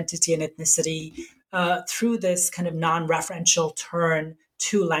of identity and ethnicity through this kind of non-referential turn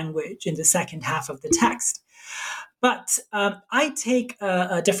to language in the second half of the text. But I take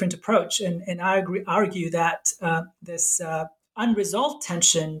a different approach, and I argue that this unresolved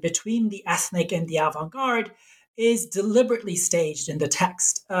tension between the ethnic and the avant-garde is deliberately staged in the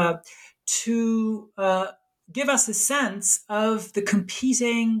text to give us a sense of the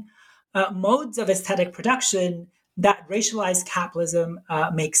competing modes of aesthetic production that racialized capitalism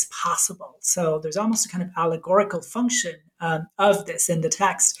makes possible. So there's almost a kind of allegorical function of this in the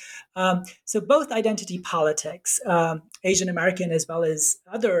text. So both identity politics, Asian American as well as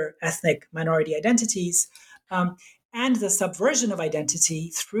other ethnic minority identities, and the subversion of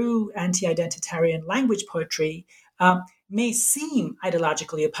identity through anti-identitarian language poetry may seem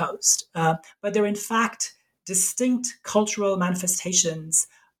ideologically opposed, but they're in fact distinct cultural manifestations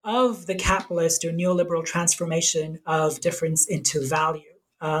of the capitalist or neoliberal transformation of difference into value.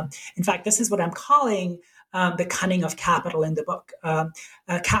 In fact, this is what I'm calling the cunning of capital in the book.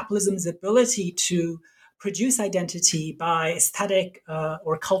 Capitalism's ability to produce identity by aesthetic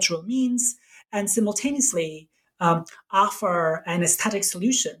or cultural means and simultaneously offer an aesthetic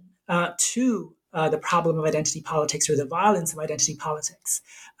solution to the problem of identity politics or the violence of identity politics.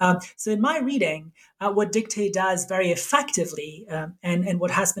 So in my reading, what dictee does very effectively and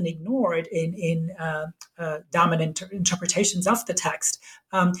what has been ignored in dominant interpretations of the text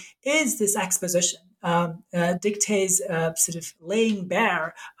is this exposition. Dictee's sort of laying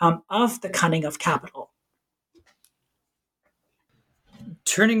bare of the cunning of capital.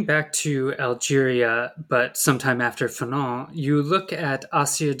 Turning back to Algeria, but sometime after Fanon, you look at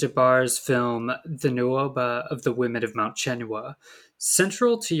Assia Jabbar's film The Nuoba of the Women of Mount Chenua.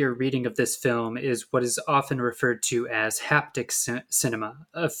 Central to your reading of this film is what is often referred to as haptic cinema,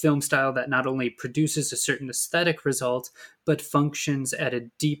 a film style that not only produces a certain aesthetic result, but functions at a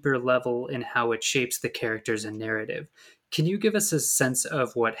deeper level in how it shapes the characters and narrative. Can you give us a sense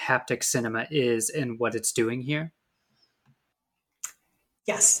of what haptic cinema is and what it's doing here?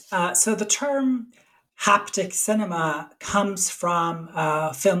 Yes. So the term haptic cinema comes from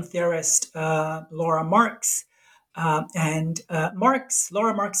film theorist Laura Marx. Laura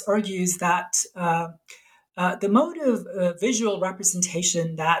Marx argues that the mode of visual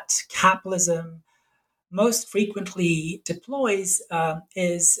representation that capitalism most frequently deploys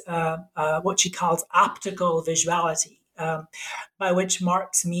is what she calls optical visuality, by which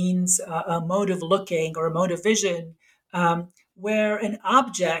Marx means a mode of looking or a mode of vision where an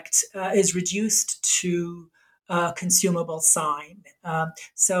object is reduced to a consumable sign.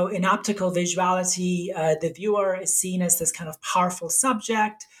 So in optical visuality, the viewer is seen as this kind of powerful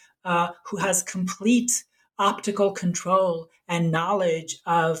subject who has complete optical control and knowledge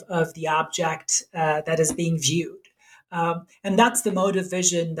of the object that is being viewed. And that's the mode of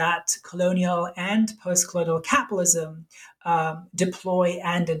vision that colonial and post-colonial capitalism deploy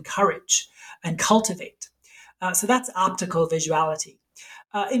and encourage and cultivate. So that's optical visuality.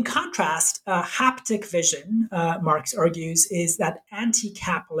 In contrast, haptic vision, Marx argues, is that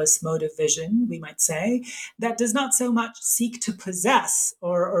anti-capitalist mode of vision, we might say, that does not so much seek to possess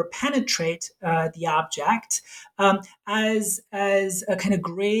or penetrate the object as a kind of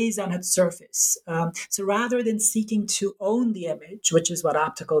graze on its surface. So rather than seeking to own the image, which is what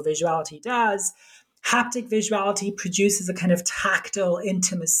optical visuality does, haptic visuality produces a kind of tactile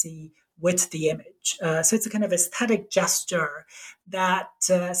intimacy with the image. So it's a kind of aesthetic gesture that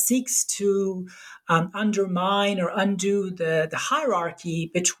seeks to undermine or undo the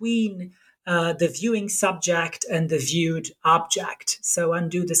hierarchy between the viewing subject and the viewed object. So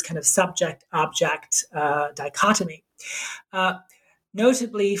undo this kind of subject-object dichotomy.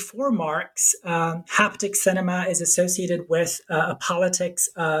 Notably, for Marx, haptic cinema is associated with a politics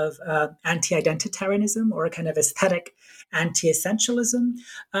of anti-identitarianism, or a kind of aesthetic anti-essentialism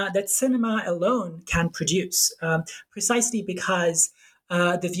that cinema alone can produce, precisely because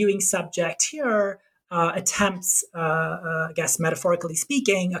the viewing subject here attempts, I guess metaphorically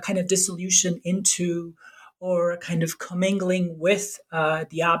speaking, a kind of dissolution into, or a kind of commingling with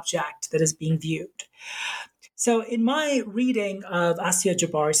the object that is being viewed. So, in my reading of Assia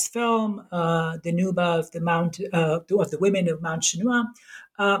Jabbar's film, The Nuba of the Women of Mount Shinua,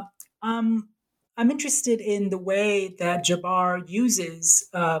 I'm interested in the way that Jabbar uses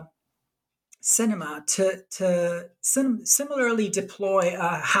cinema to similarly deploy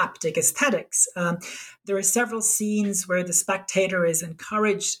haptic aesthetics. There are several scenes where the spectator is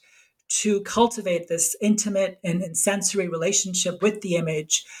encouraged to cultivate this intimate and sensory relationship with the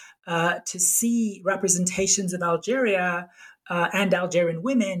image, to see representations of Algeria and Algerian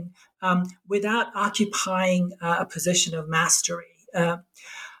women without occupying a position of mastery.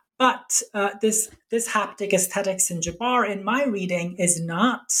 But this haptic aesthetics in Jabbar, in my reading, is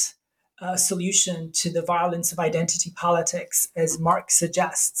not a solution to the violence of identity politics, as Marx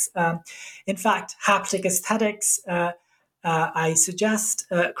suggests. In fact, haptic aesthetics, I suggest,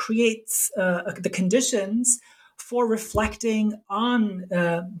 creates the conditions for reflecting on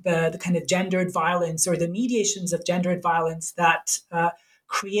the kind of gendered violence, or the mediations of gendered violence that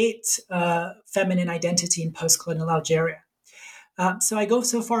create feminine identity in post-colonial Algeria. So I go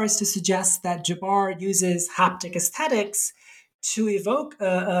so far as to suggest that Jabbar uses haptic aesthetics to evoke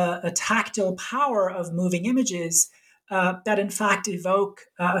a tactile power of moving images that in fact evoke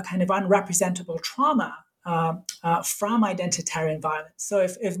a kind of unrepresentable trauma from identitarian violence. So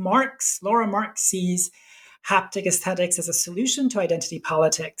if Laura Marx sees haptic aesthetics as a solution to identity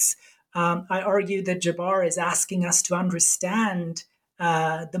politics, I argue that Jabbar is asking us to understand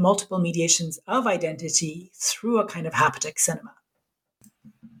the multiple mediations of identity through a kind of haptic cinema.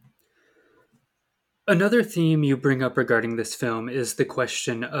 Another theme you bring up regarding this film is the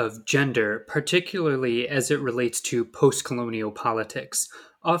question of gender, particularly as it relates to post-colonial politics.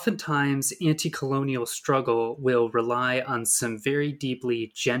 Oftentimes, anti-colonial struggle will rely on some very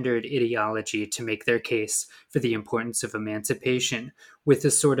deeply gendered ideology to make their case for the importance of emancipation, with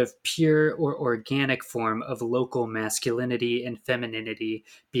a sort of pure or organic form of local masculinity and femininity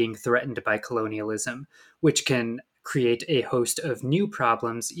being threatened by colonialism, which can create a host of new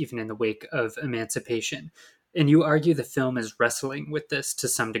problems even in the wake of emancipation. And you argue the film is wrestling with this to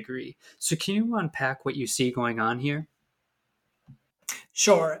some degree. So can you unpack what you see going on here?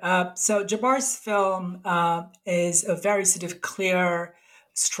 Sure. So Jabbar's film is a very sort of clear,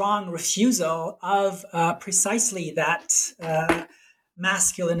 strong refusal of precisely that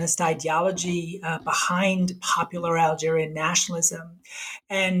masculinist ideology behind popular Algerian nationalism.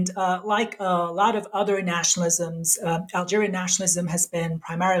 And like a lot of other nationalisms, Algerian nationalism has been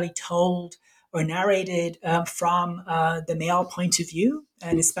primarily told or narrated from the male point of view,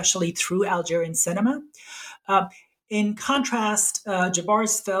 and especially through Algerian cinema. In contrast,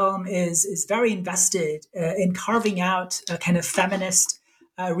 Jabbar's film is very invested in carving out a kind of feminist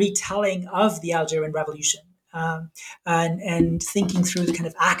retelling of the Algerian Revolution, and thinking through the kind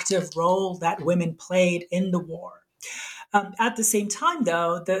of active role that women played in the war. At the same time,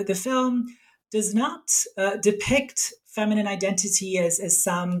 though, the film does not depict feminine identity as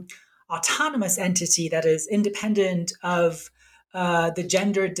some autonomous entity that is independent of the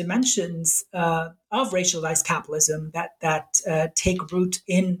gendered dimensions of racialized capitalism that take root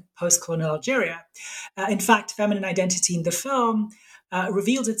in post-colonial Algeria. In fact, feminine identity in the film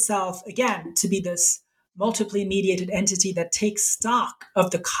reveals itself, again, to be this multiply mediated entity that takes stock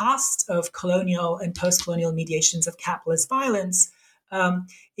of the cost of colonial and post-colonial mediations of capitalist violence,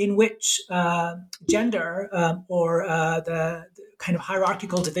 in which gender or the kind of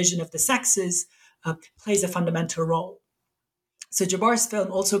hierarchical division of the sexes plays a fundamental role. So Jabbar's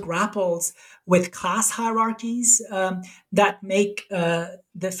film also grapples with class hierarchies that make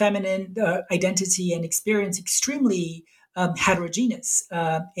the feminine identity and experience extremely heterogeneous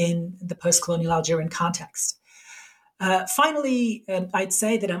in the post-colonial Algerian context. Finally, I'd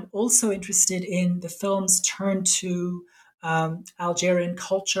say that I'm also interested in the film's turn to Algerian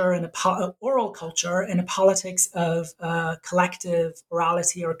culture and oral culture and a politics of collective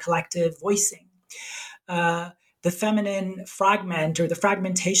orality or collective voicing. the feminine fragment or the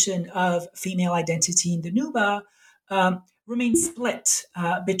fragmentation of female identity in the Nuba remains split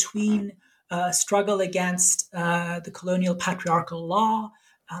between struggle against the colonial patriarchal law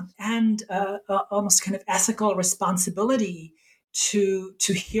and almost kind of ethical responsibility to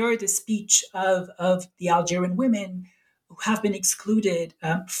hear the speech of the Algerian women who have been excluded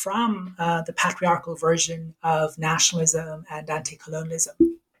from the patriarchal version of nationalism and anti-colonialism.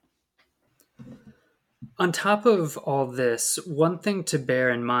 On top of all this, one thing to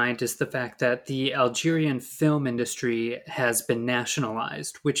bear in mind is the fact that the Algerian film industry has been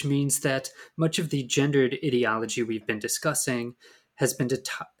nationalized, which means that much of the gendered ideology we've been discussing has been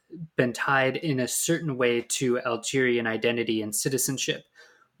tied in a certain way to Algerian identity and citizenship.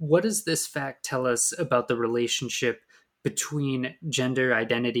 What does this fact tell us about the relationship between gender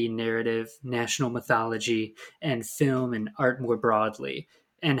identity narrative, national mythology, and film and art more broadly?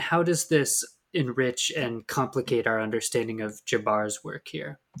 And how does this enrich and complicate our understanding of Jabbar's work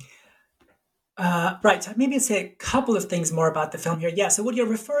here? Right. Maybe I'll say a couple of things more about the film here. Yeah. So what you're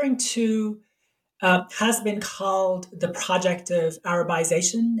referring to has been called the project of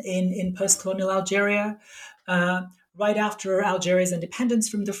Arabization in post-colonial Algeria. Right after Algeria's independence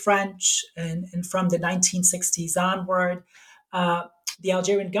from the French and from the 1960s onward, the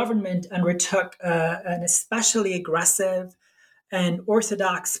Algerian government undertook an especially aggressive and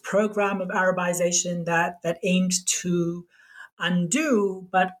orthodox program of Arabization that aimed to undo,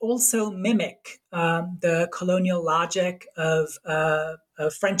 but also mimic the colonial logic of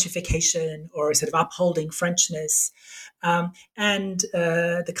Frenchification or sort of upholding Frenchness, and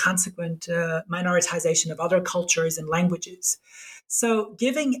the consequent minoritization of other cultures and languages. So,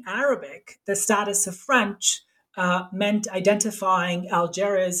 giving Arabic the status of French meant identifying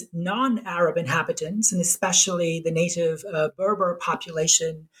Algeria's non-Arab inhabitants, and especially the native Berber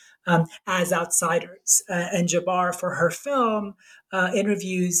population, as outsiders. And Jabbar, for her film,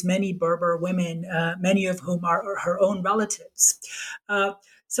 interviews many Berber women, many of whom are her own relatives.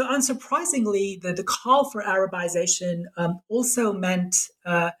 So unsurprisingly, the call for Arabization also meant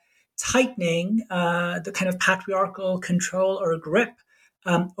tightening the kind of patriarchal control or grip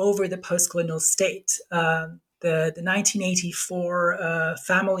over the post-colonial state. The 1984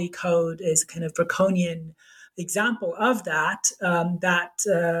 Family Code is a kind of draconian example of that,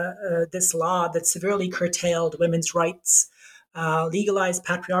 this law that severely curtailed women's rights, legalized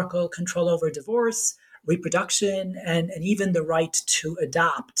patriarchal control over divorce, reproduction, and even the right to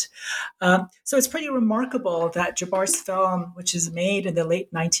adopt. So it's pretty remarkable that Jabbar's film, which is made in the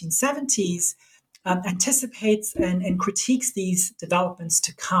late 1970s, anticipates and critiques these developments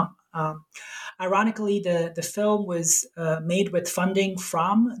to come. Ironically, the film was made with funding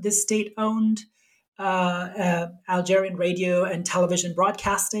from the state-owned Algerian radio and television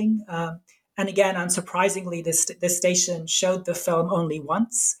broadcasting. And again, unsurprisingly, this station showed the film only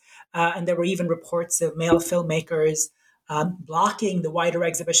once. And there were even reports of male filmmakers blocking the wider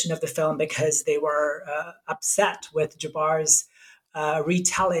exhibition of the film because they were upset with Jabbar's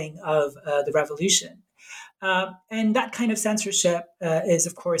retelling of the revolution. And that kind of censorship is,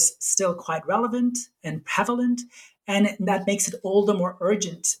 of course, still quite relevant and prevalent. And that makes it all the more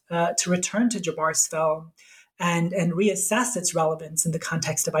urgent to return to Jabbar's film and reassess its relevance in the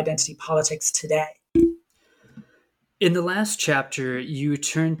context of identity politics today. In the last chapter, you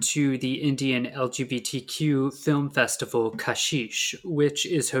turn to the Indian LGBTQ film festival Kashish, which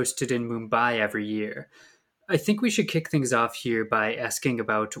is hosted in Mumbai every year. I think we should kick things off here by asking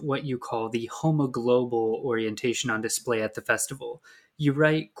about what you call the homoglobal orientation on display at the festival. You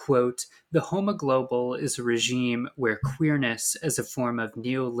write, quote, "The homoglobal is a regime where queerness as a form of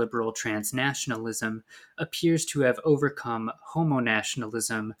neoliberal transnationalism appears to have overcome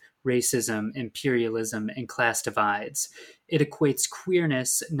homonationalism, racism, imperialism, and class divides. It equates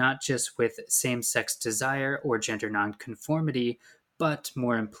queerness not just with same-sex desire or gender nonconformity, but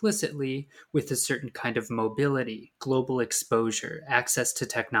more implicitly with a certain kind of mobility, global exposure, access to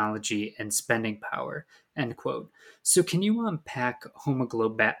technology, and spending power," end quote. So can you unpack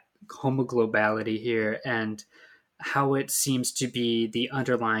homoglobality here and how it seems to be the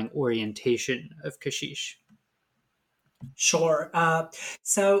underlying orientation of Kashish? Sure.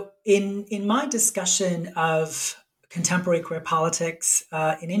 So in my discussion of contemporary queer politics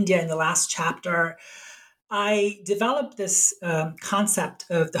in India in the last chapter, I developed this concept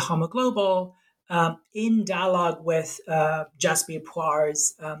of the homoglobal in dialogue with Jasbir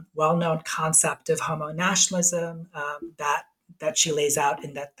Puar's well-known concept of homonationalism that she lays out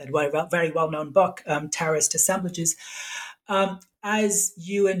in that very well-known book, Terrorist Assemblages. As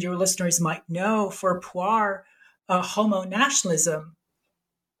you and your listeners might know, for Puar, homonationalism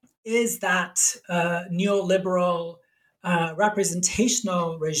is that neoliberal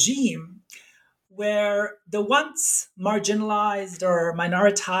representational regime where the once marginalized or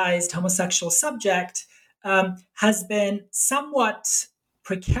minoritized homosexual subject has been somewhat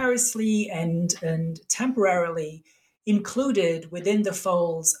precariously and temporarily included within the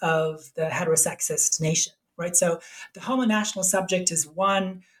folds of the heterosexist nation, right? So the homonational subject is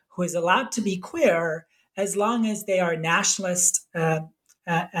one who is allowed to be queer as long as they are nationalist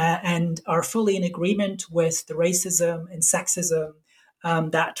and are fully in agreement with the racism and sexism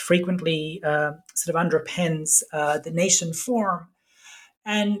that frequently sort of underpins the nation form.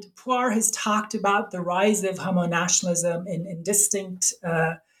 And Poir has talked about the rise of homonationalism in distinct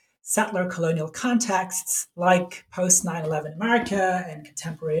settler colonial contexts like post 9/11 America and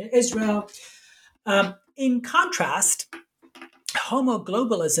contemporary Israel. In contrast,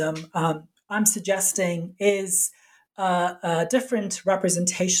 homoglobalism, I'm suggesting, is a different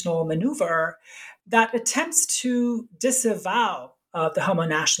representational maneuver that attempts to disavow the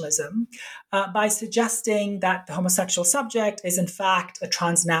homonationalism by suggesting that the homosexual subject is in fact a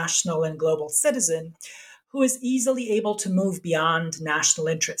transnational and global citizen who is easily able to move beyond national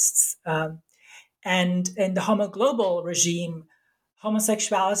interests. And in the homoglobal regime,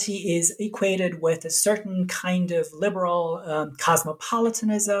 homosexuality is equated with a certain kind of liberal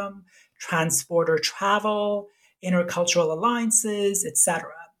cosmopolitanism, trans-border travel, intercultural alliances,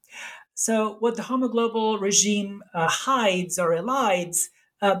 etc. So, what the homoglobal regime hides or elides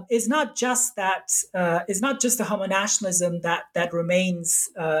is not just that is not just the homonationalism that remains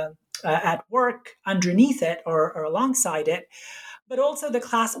at work underneath it or alongside it, but also the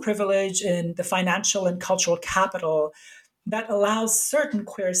class privilege and the financial and cultural capital that allows certain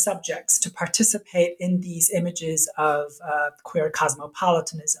queer subjects to participate in these images of queer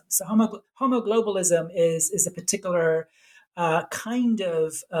cosmopolitanism. So homoglobalism is a particular kind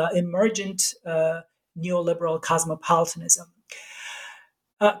of emergent neoliberal cosmopolitanism.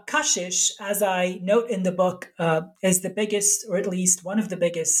 Kashish, as I note in the book, is the biggest, or at least one of the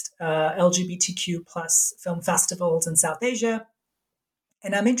biggest, LGBTQ plus film festivals in South Asia.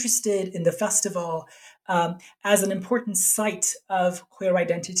 And I'm interested in the festival as an important site of queer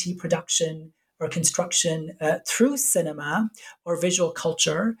identity production or construction through cinema or visual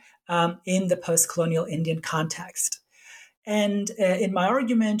culture in the post-colonial Indian context. And in my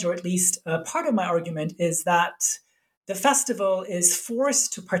argument, or at least part of my argument, is that the festival is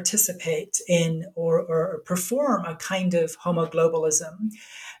forced to participate in or perform a kind of homoglobalism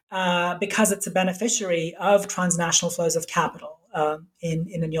because it's a beneficiary of transnational flows of capital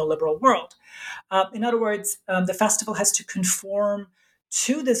in a neoliberal world. In other words, the festival has to conform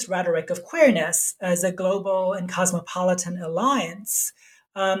to this rhetoric of queerness as a global and cosmopolitan alliance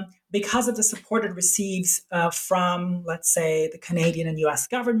because of the support it receives from, let's say, the Canadian and US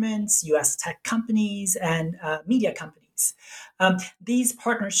governments, US tech companies, and media companies. These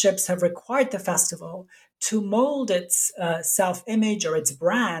partnerships have required the festival to mold its self-image or its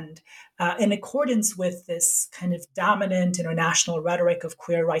brand in accordance with this kind of dominant international rhetoric of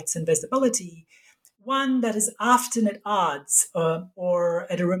queer rights and visibility, one that is often at odds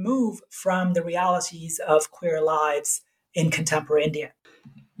or at a remove from the realities of queer lives in contemporary India.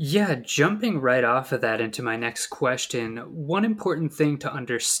 Yeah, jumping right off of that into my next question, one important thing to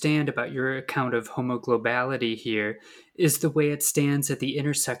understand about your account of homoglobality here is the way it stands at the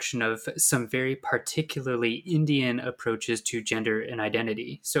intersection of some very particularly Indian approaches to gender and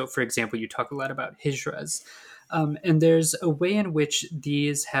identity. So, for example, you talk a lot about hijras. And there's a way in which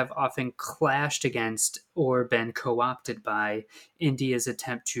these have often clashed against or been co-opted by India's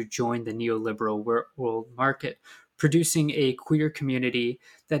attempt to join the neoliberal world market, producing a queer community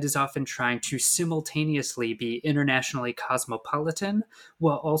that is often trying to simultaneously be internationally cosmopolitan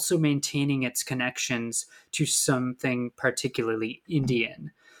while also maintaining its connections to something particularly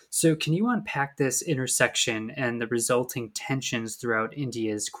Indian. So can you unpack this intersection and the resulting tensions throughout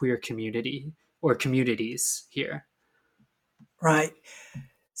India's queer community or communities here? Right.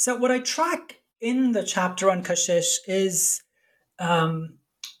 So what I track in the chapter on Kashish is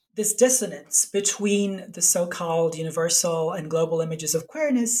this dissonance between the so-called universal and global images of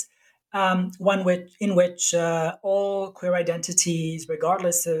queerness, in which all queer identities,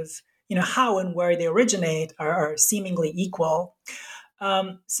 regardless of how and where they originate, are seemingly equal.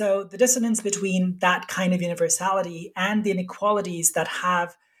 So the dissonance between that kind of universality and the inequalities that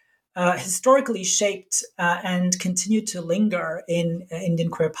have historically shaped and continue to linger in Indian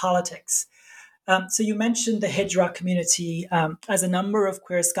queer politics. So you mentioned the Hijra community. As a number of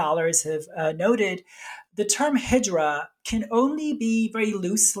queer scholars have noted, the term hijra can only be very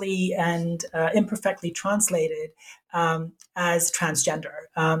loosely and imperfectly translated as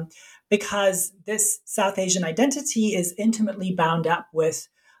transgender, because this South Asian identity is intimately bound up with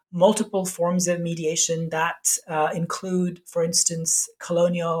multiple forms of mediation that include, for instance,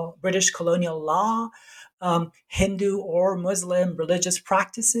 British colonial law, Hindu or Muslim religious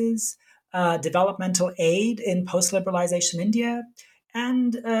practices, developmental aid in post-liberalization India,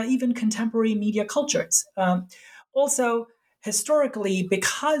 and even contemporary media cultures. Also, historically,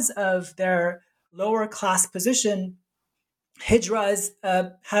 because of their lower class position, hijras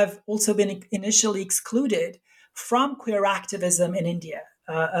have also been initially excluded from queer activism in India,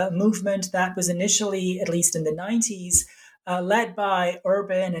 a movement that was initially, at least in the 90s, led by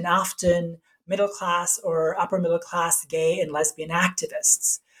urban and often middle class or upper middle class gay and lesbian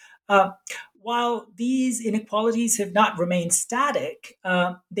activists. Uh, while these inequalities have not remained static,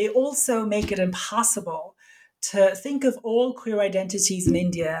 they also make it impossible to think of all queer identities in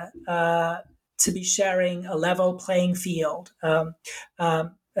India to be sharing a level playing field,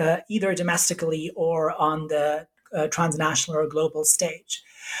 either domestically or on the transnational or global stage.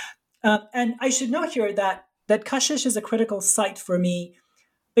 And I should note here that Kashish is a critical site for me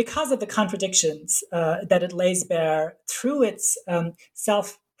because of the contradictions that it lays bare through its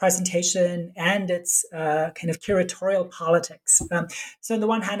self presentation and its kind of curatorial politics. So, on the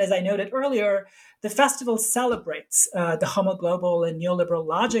one hand, as I noted earlier, the festival celebrates the homoglobal and neoliberal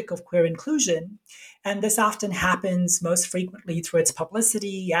logic of queer inclusion. And this often happens most frequently through its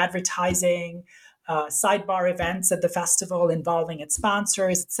publicity, advertising, sidebar events at the festival involving its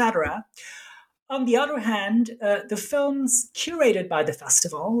sponsors, etc. On the other hand, the films curated by the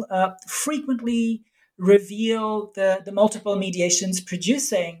festival frequently reveal the multiple mediations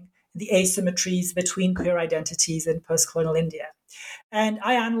producing the asymmetries between queer identities in post-colonial India. And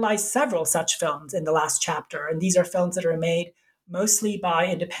I analyzed several such films in the last chapter, and these are films that are made mostly by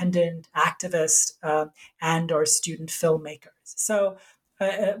independent activists and or student filmmakers. So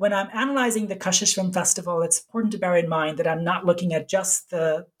when I'm analyzing the Kashish Film Festival, it's important to bear in mind that I'm not looking at just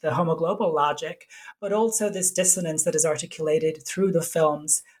the homoglobal logic, but also this dissonance that is articulated through the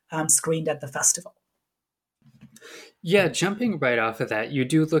films screened at the festival. Yeah, jumping right off of that, you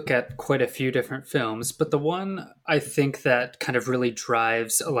do look at quite a few different films, but the one I think that kind of really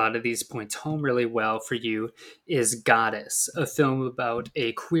drives a lot of these points home really well for you is Goddess, a film about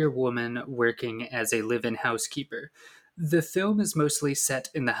a queer woman working as a live-in housekeeper. The film is mostly set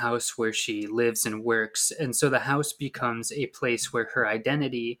in the house where she lives and works, and so the house becomes a place where her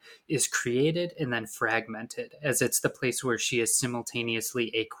identity is created and then fragmented, as it's the place where she is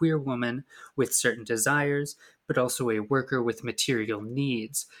simultaneously a queer woman with certain desires, but also a worker with material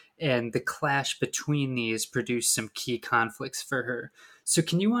needs. And the clash between these produced some key conflicts for her. So,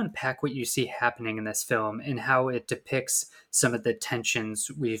 can you unpack what you see happening in this film and how it depicts some of the tensions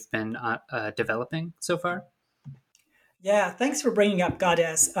we've been developing so far? Yeah, thanks for bringing up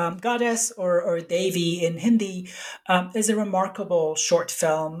Goddess. Goddess, or Devi in Hindi, is a remarkable short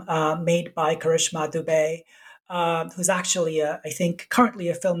film made by Karishma Dubey, who's actually, I think, currently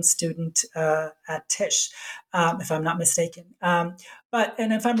a film student at Tisch, if I'm not mistaken. And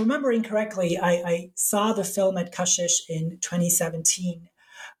if I'm remembering correctly, I saw the film at Kashish in 2017.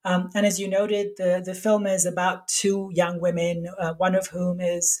 And as you noted, the film is about two young women, one of whom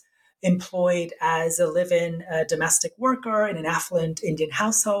is employed as a live-in domestic worker in an affluent Indian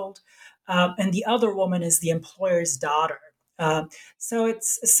household, and the other woman is the employer's daughter. So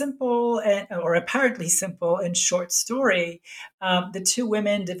it's a simple or apparently simple and short story. The two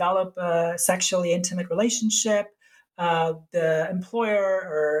women develop a sexually intimate relationship. The employer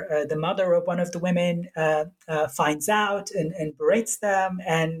or the mother of one of the women finds out and berates them,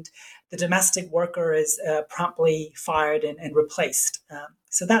 and the domestic worker is promptly fired and replaced.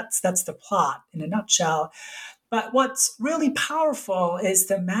 So that's the plot in a nutshell. But what's really powerful is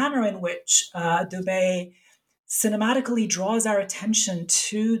the manner in which Dubey cinematically draws our attention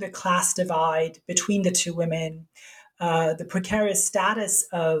to the class divide between the two women, the precarious status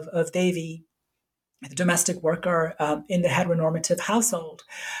of Devi, the domestic worker in the heteronormative household.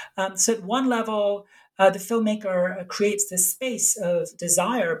 So at one level, the filmmaker creates this space of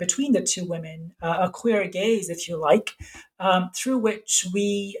desire between the two women, a queer gaze, if you like, through which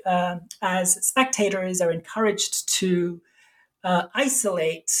we, as spectators, are encouraged to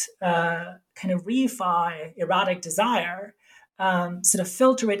isolate, kind of reify erotic desire, sort of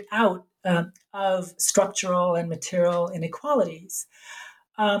filter it out of structural and material inequalities.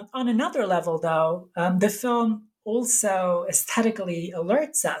 On another level, though, the film also aesthetically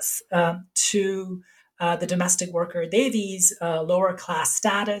alerts us to the domestic worker Devi's lower class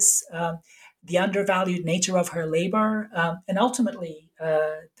status, the undervalued nature of her labor, and ultimately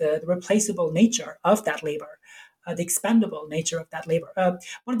the replaceable nature of that labor, the expendable nature of that labor.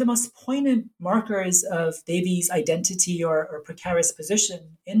 One of the most poignant markers of Devi's identity or precarious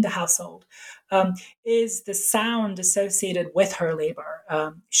position in the household is the sound associated with her labor.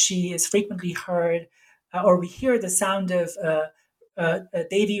 She is frequently heard, or we hear the sound of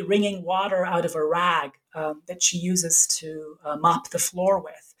Devi wringing water out of a rag that she uses to mop the floor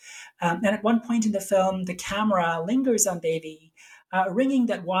with. And at one point in the film, the camera lingers on Devi wringing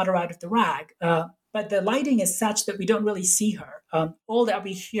that water out of the rag. But the lighting is such that we don't really see her. All that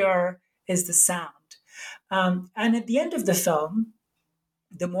we hear is the sound. And at the end of the film,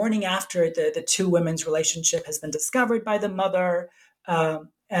 the morning after the two women's relationship has been discovered by the mother,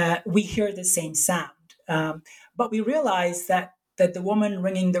 we hear the same sound. But we realize that the woman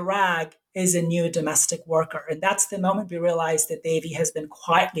wringing the rag is a new domestic worker. And that's the moment we realize that Devi has been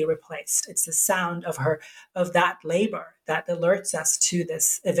quietly replaced. It's the sound of that labor that alerts us to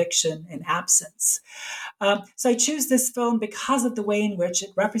this eviction and absence. So I choose this film because of the way in which it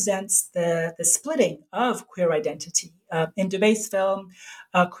represents the splitting of queer identity. In Dubé's film,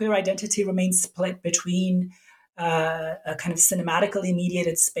 queer identity remains split between a kind of cinematically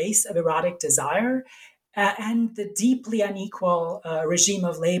mediated space of erotic desire and the deeply unequal regime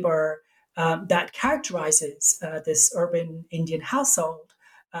of labor that characterizes this urban Indian household,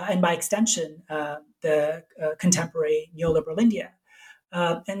 and by extension, the contemporary neoliberal India.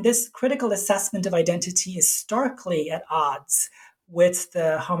 And this critical assessment of identity is starkly at odds with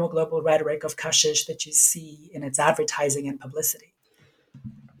the homoglobal rhetoric of Kashish that you see in its advertising and publicity.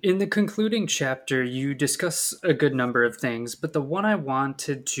 In the concluding chapter, you discuss a good number of things, but the one I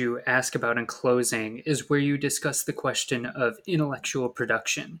wanted to ask about in closing is where you discuss the question of intellectual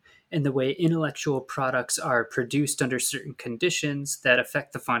production and the way intellectual products are produced under certain conditions that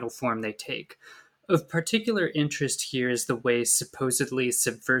affect the final form they take. Of particular interest here is the way supposedly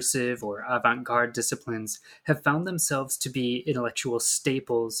subversive or avant-garde disciplines have found themselves to be intellectual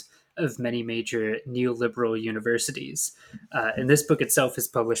staples of many major neoliberal universities. And this book itself is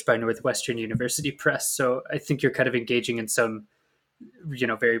published by Northwestern University Press, so I think you're kind of engaging in some,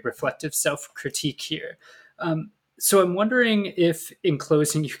 very reflective self-critique here. So I'm wondering if, in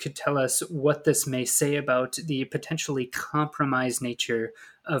closing, you could tell us what this may say about the potentially compromised nature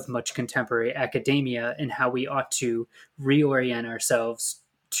of much contemporary academia and how we ought to reorient ourselves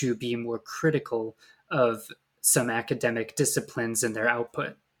to be more critical of some academic disciplines and their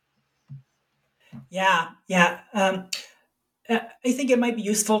output. Yeah. I think it might be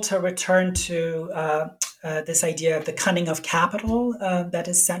useful to return to this idea of the cunning of capital that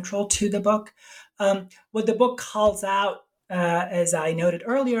is central to the book. What the book calls out, as I noted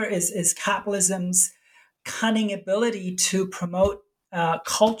earlier, is capitalism's cunning ability to promote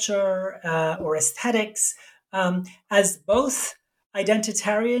culture or aesthetics as both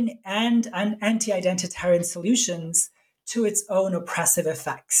identitarian and anti-identitarian solutions to its own oppressive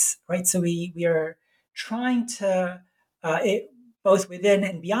effects, right? So we are trying to, both within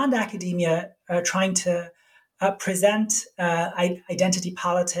and beyond academia, trying to present identity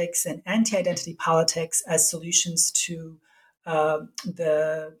politics and anti-identity politics as solutions to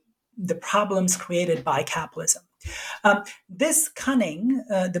the problems created by capitalism. This cunning,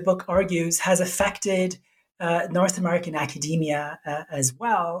 the book argues, has affected North American academia as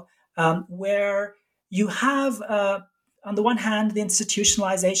well, where you have on the one hand, the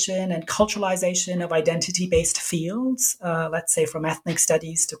institutionalization and culturalization of identity-based fields, let's say from ethnic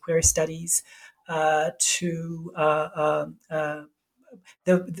studies to queer studies, to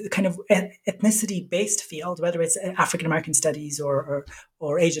the kind of ethnicity-based field, whether it's African American studies or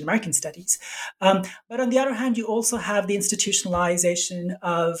Asian American studies. But on the other hand, you also have the institutionalization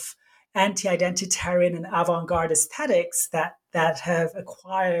of anti-identitarian and avant-garde aesthetics that have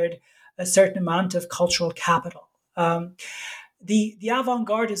acquired a certain amount of cultural capital. The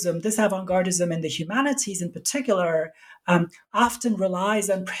avant-gardism, this avant-gardism in the humanities in particular, often relies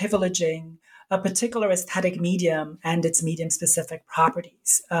on privileging a particular aesthetic medium and its medium-specific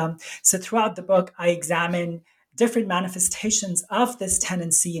properties. So throughout the book, I examine different manifestations of this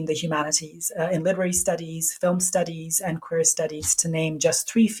tendency in the humanities, in literary studies, film studies, and queer studies, to name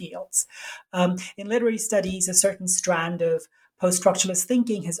just three fields. In literary studies, a certain strand of post-structuralist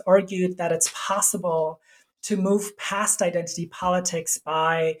thinking has argued that it's possible to move past identity politics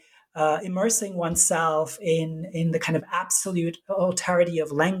by immersing oneself in the kind of absolute alterity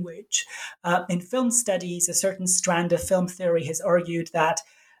of language. In film studies, a certain strand of film theory has argued that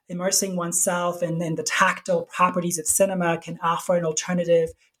immersing oneself in the tactile properties of cinema can offer an alternative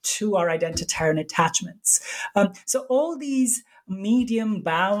to our identitarian attachments. So all these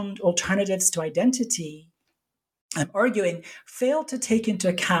medium-bound alternatives to identity, I'm arguing, fail to take into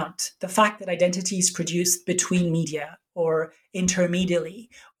account the fact that identity is produced between media or intermediately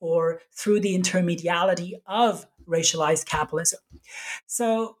or through the intermediality of racialized capitalism.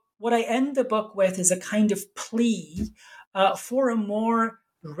 So what I end the book with is a kind of plea for a more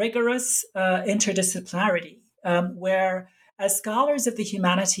rigorous interdisciplinarity, where as scholars of the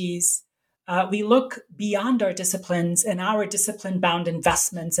humanities, we look beyond our disciplines and our discipline-bound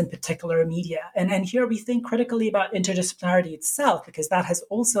investments in particular media. And here we think critically about interdisciplinarity itself, because that has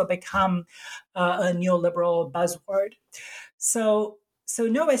also become a neoliberal buzzword. So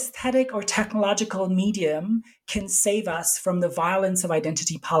no aesthetic or technological medium can save us from the violence of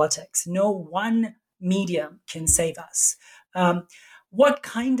identity politics. No one medium can save us. What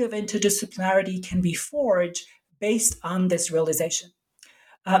kind of interdisciplinarity can we forge based on this realization?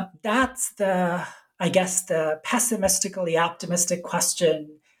 That's the pessimistically optimistic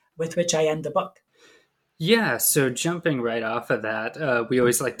question with which I end the book. Yeah, so jumping right off of that, we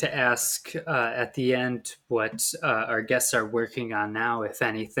always like to ask at the end what our guests are working on now, if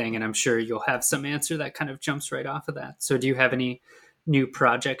anything, and I'm sure you'll have some answer that kind of jumps right off of that. So do you have any new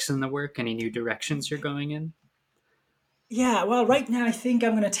projects in the work, any new directions you're going in? Yeah, well, right now I think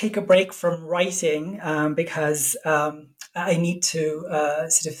I'm going to take a break from writing because I need to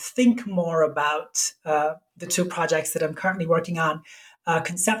sort of think more about the two projects that I'm currently working on,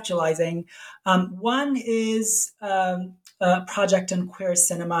 conceptualizing. One is a project on queer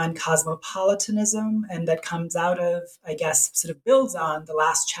cinema and cosmopolitanism, and that comes out of, I guess, sort of builds on the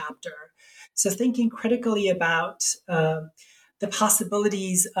last chapter. So thinking critically about the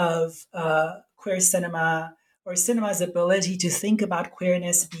possibilities of queer cinema or cinema's ability to think about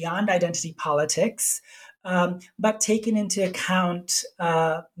queerness beyond identity politics, but taking into account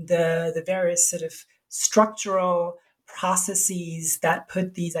the various sort of structural processes that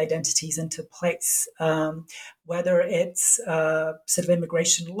put these identities into place, whether it's sort of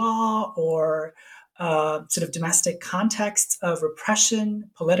immigration law or sort of domestic contexts of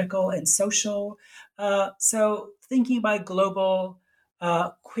repression, political and social. So thinking about global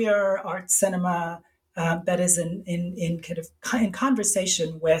queer art cinema that is in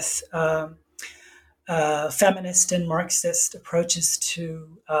conversation with feminist and Marxist approaches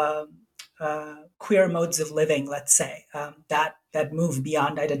to queer modes of living, let's say, that move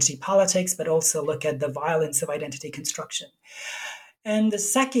beyond identity politics, but also look at the violence of identity construction. And the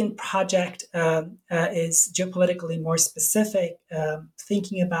second project is geopolitically more specific,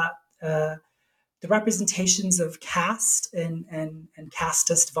 thinking about the representations of caste and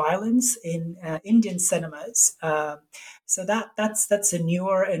casteist violence in Indian cinemas. So that's a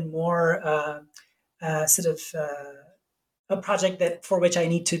newer and more a project that for which I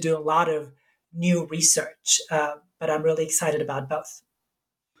need to do a lot of new research, but I'm really excited about both.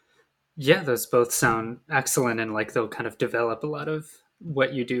 Yeah, those both sound excellent and like they'll kind of develop a lot of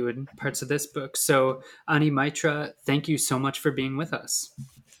what you do in parts of this book. So Ani Maitra, thank you so much for being with us.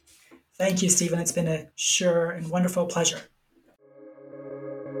 Thank you, Stephen. It's been a sure and wonderful pleasure.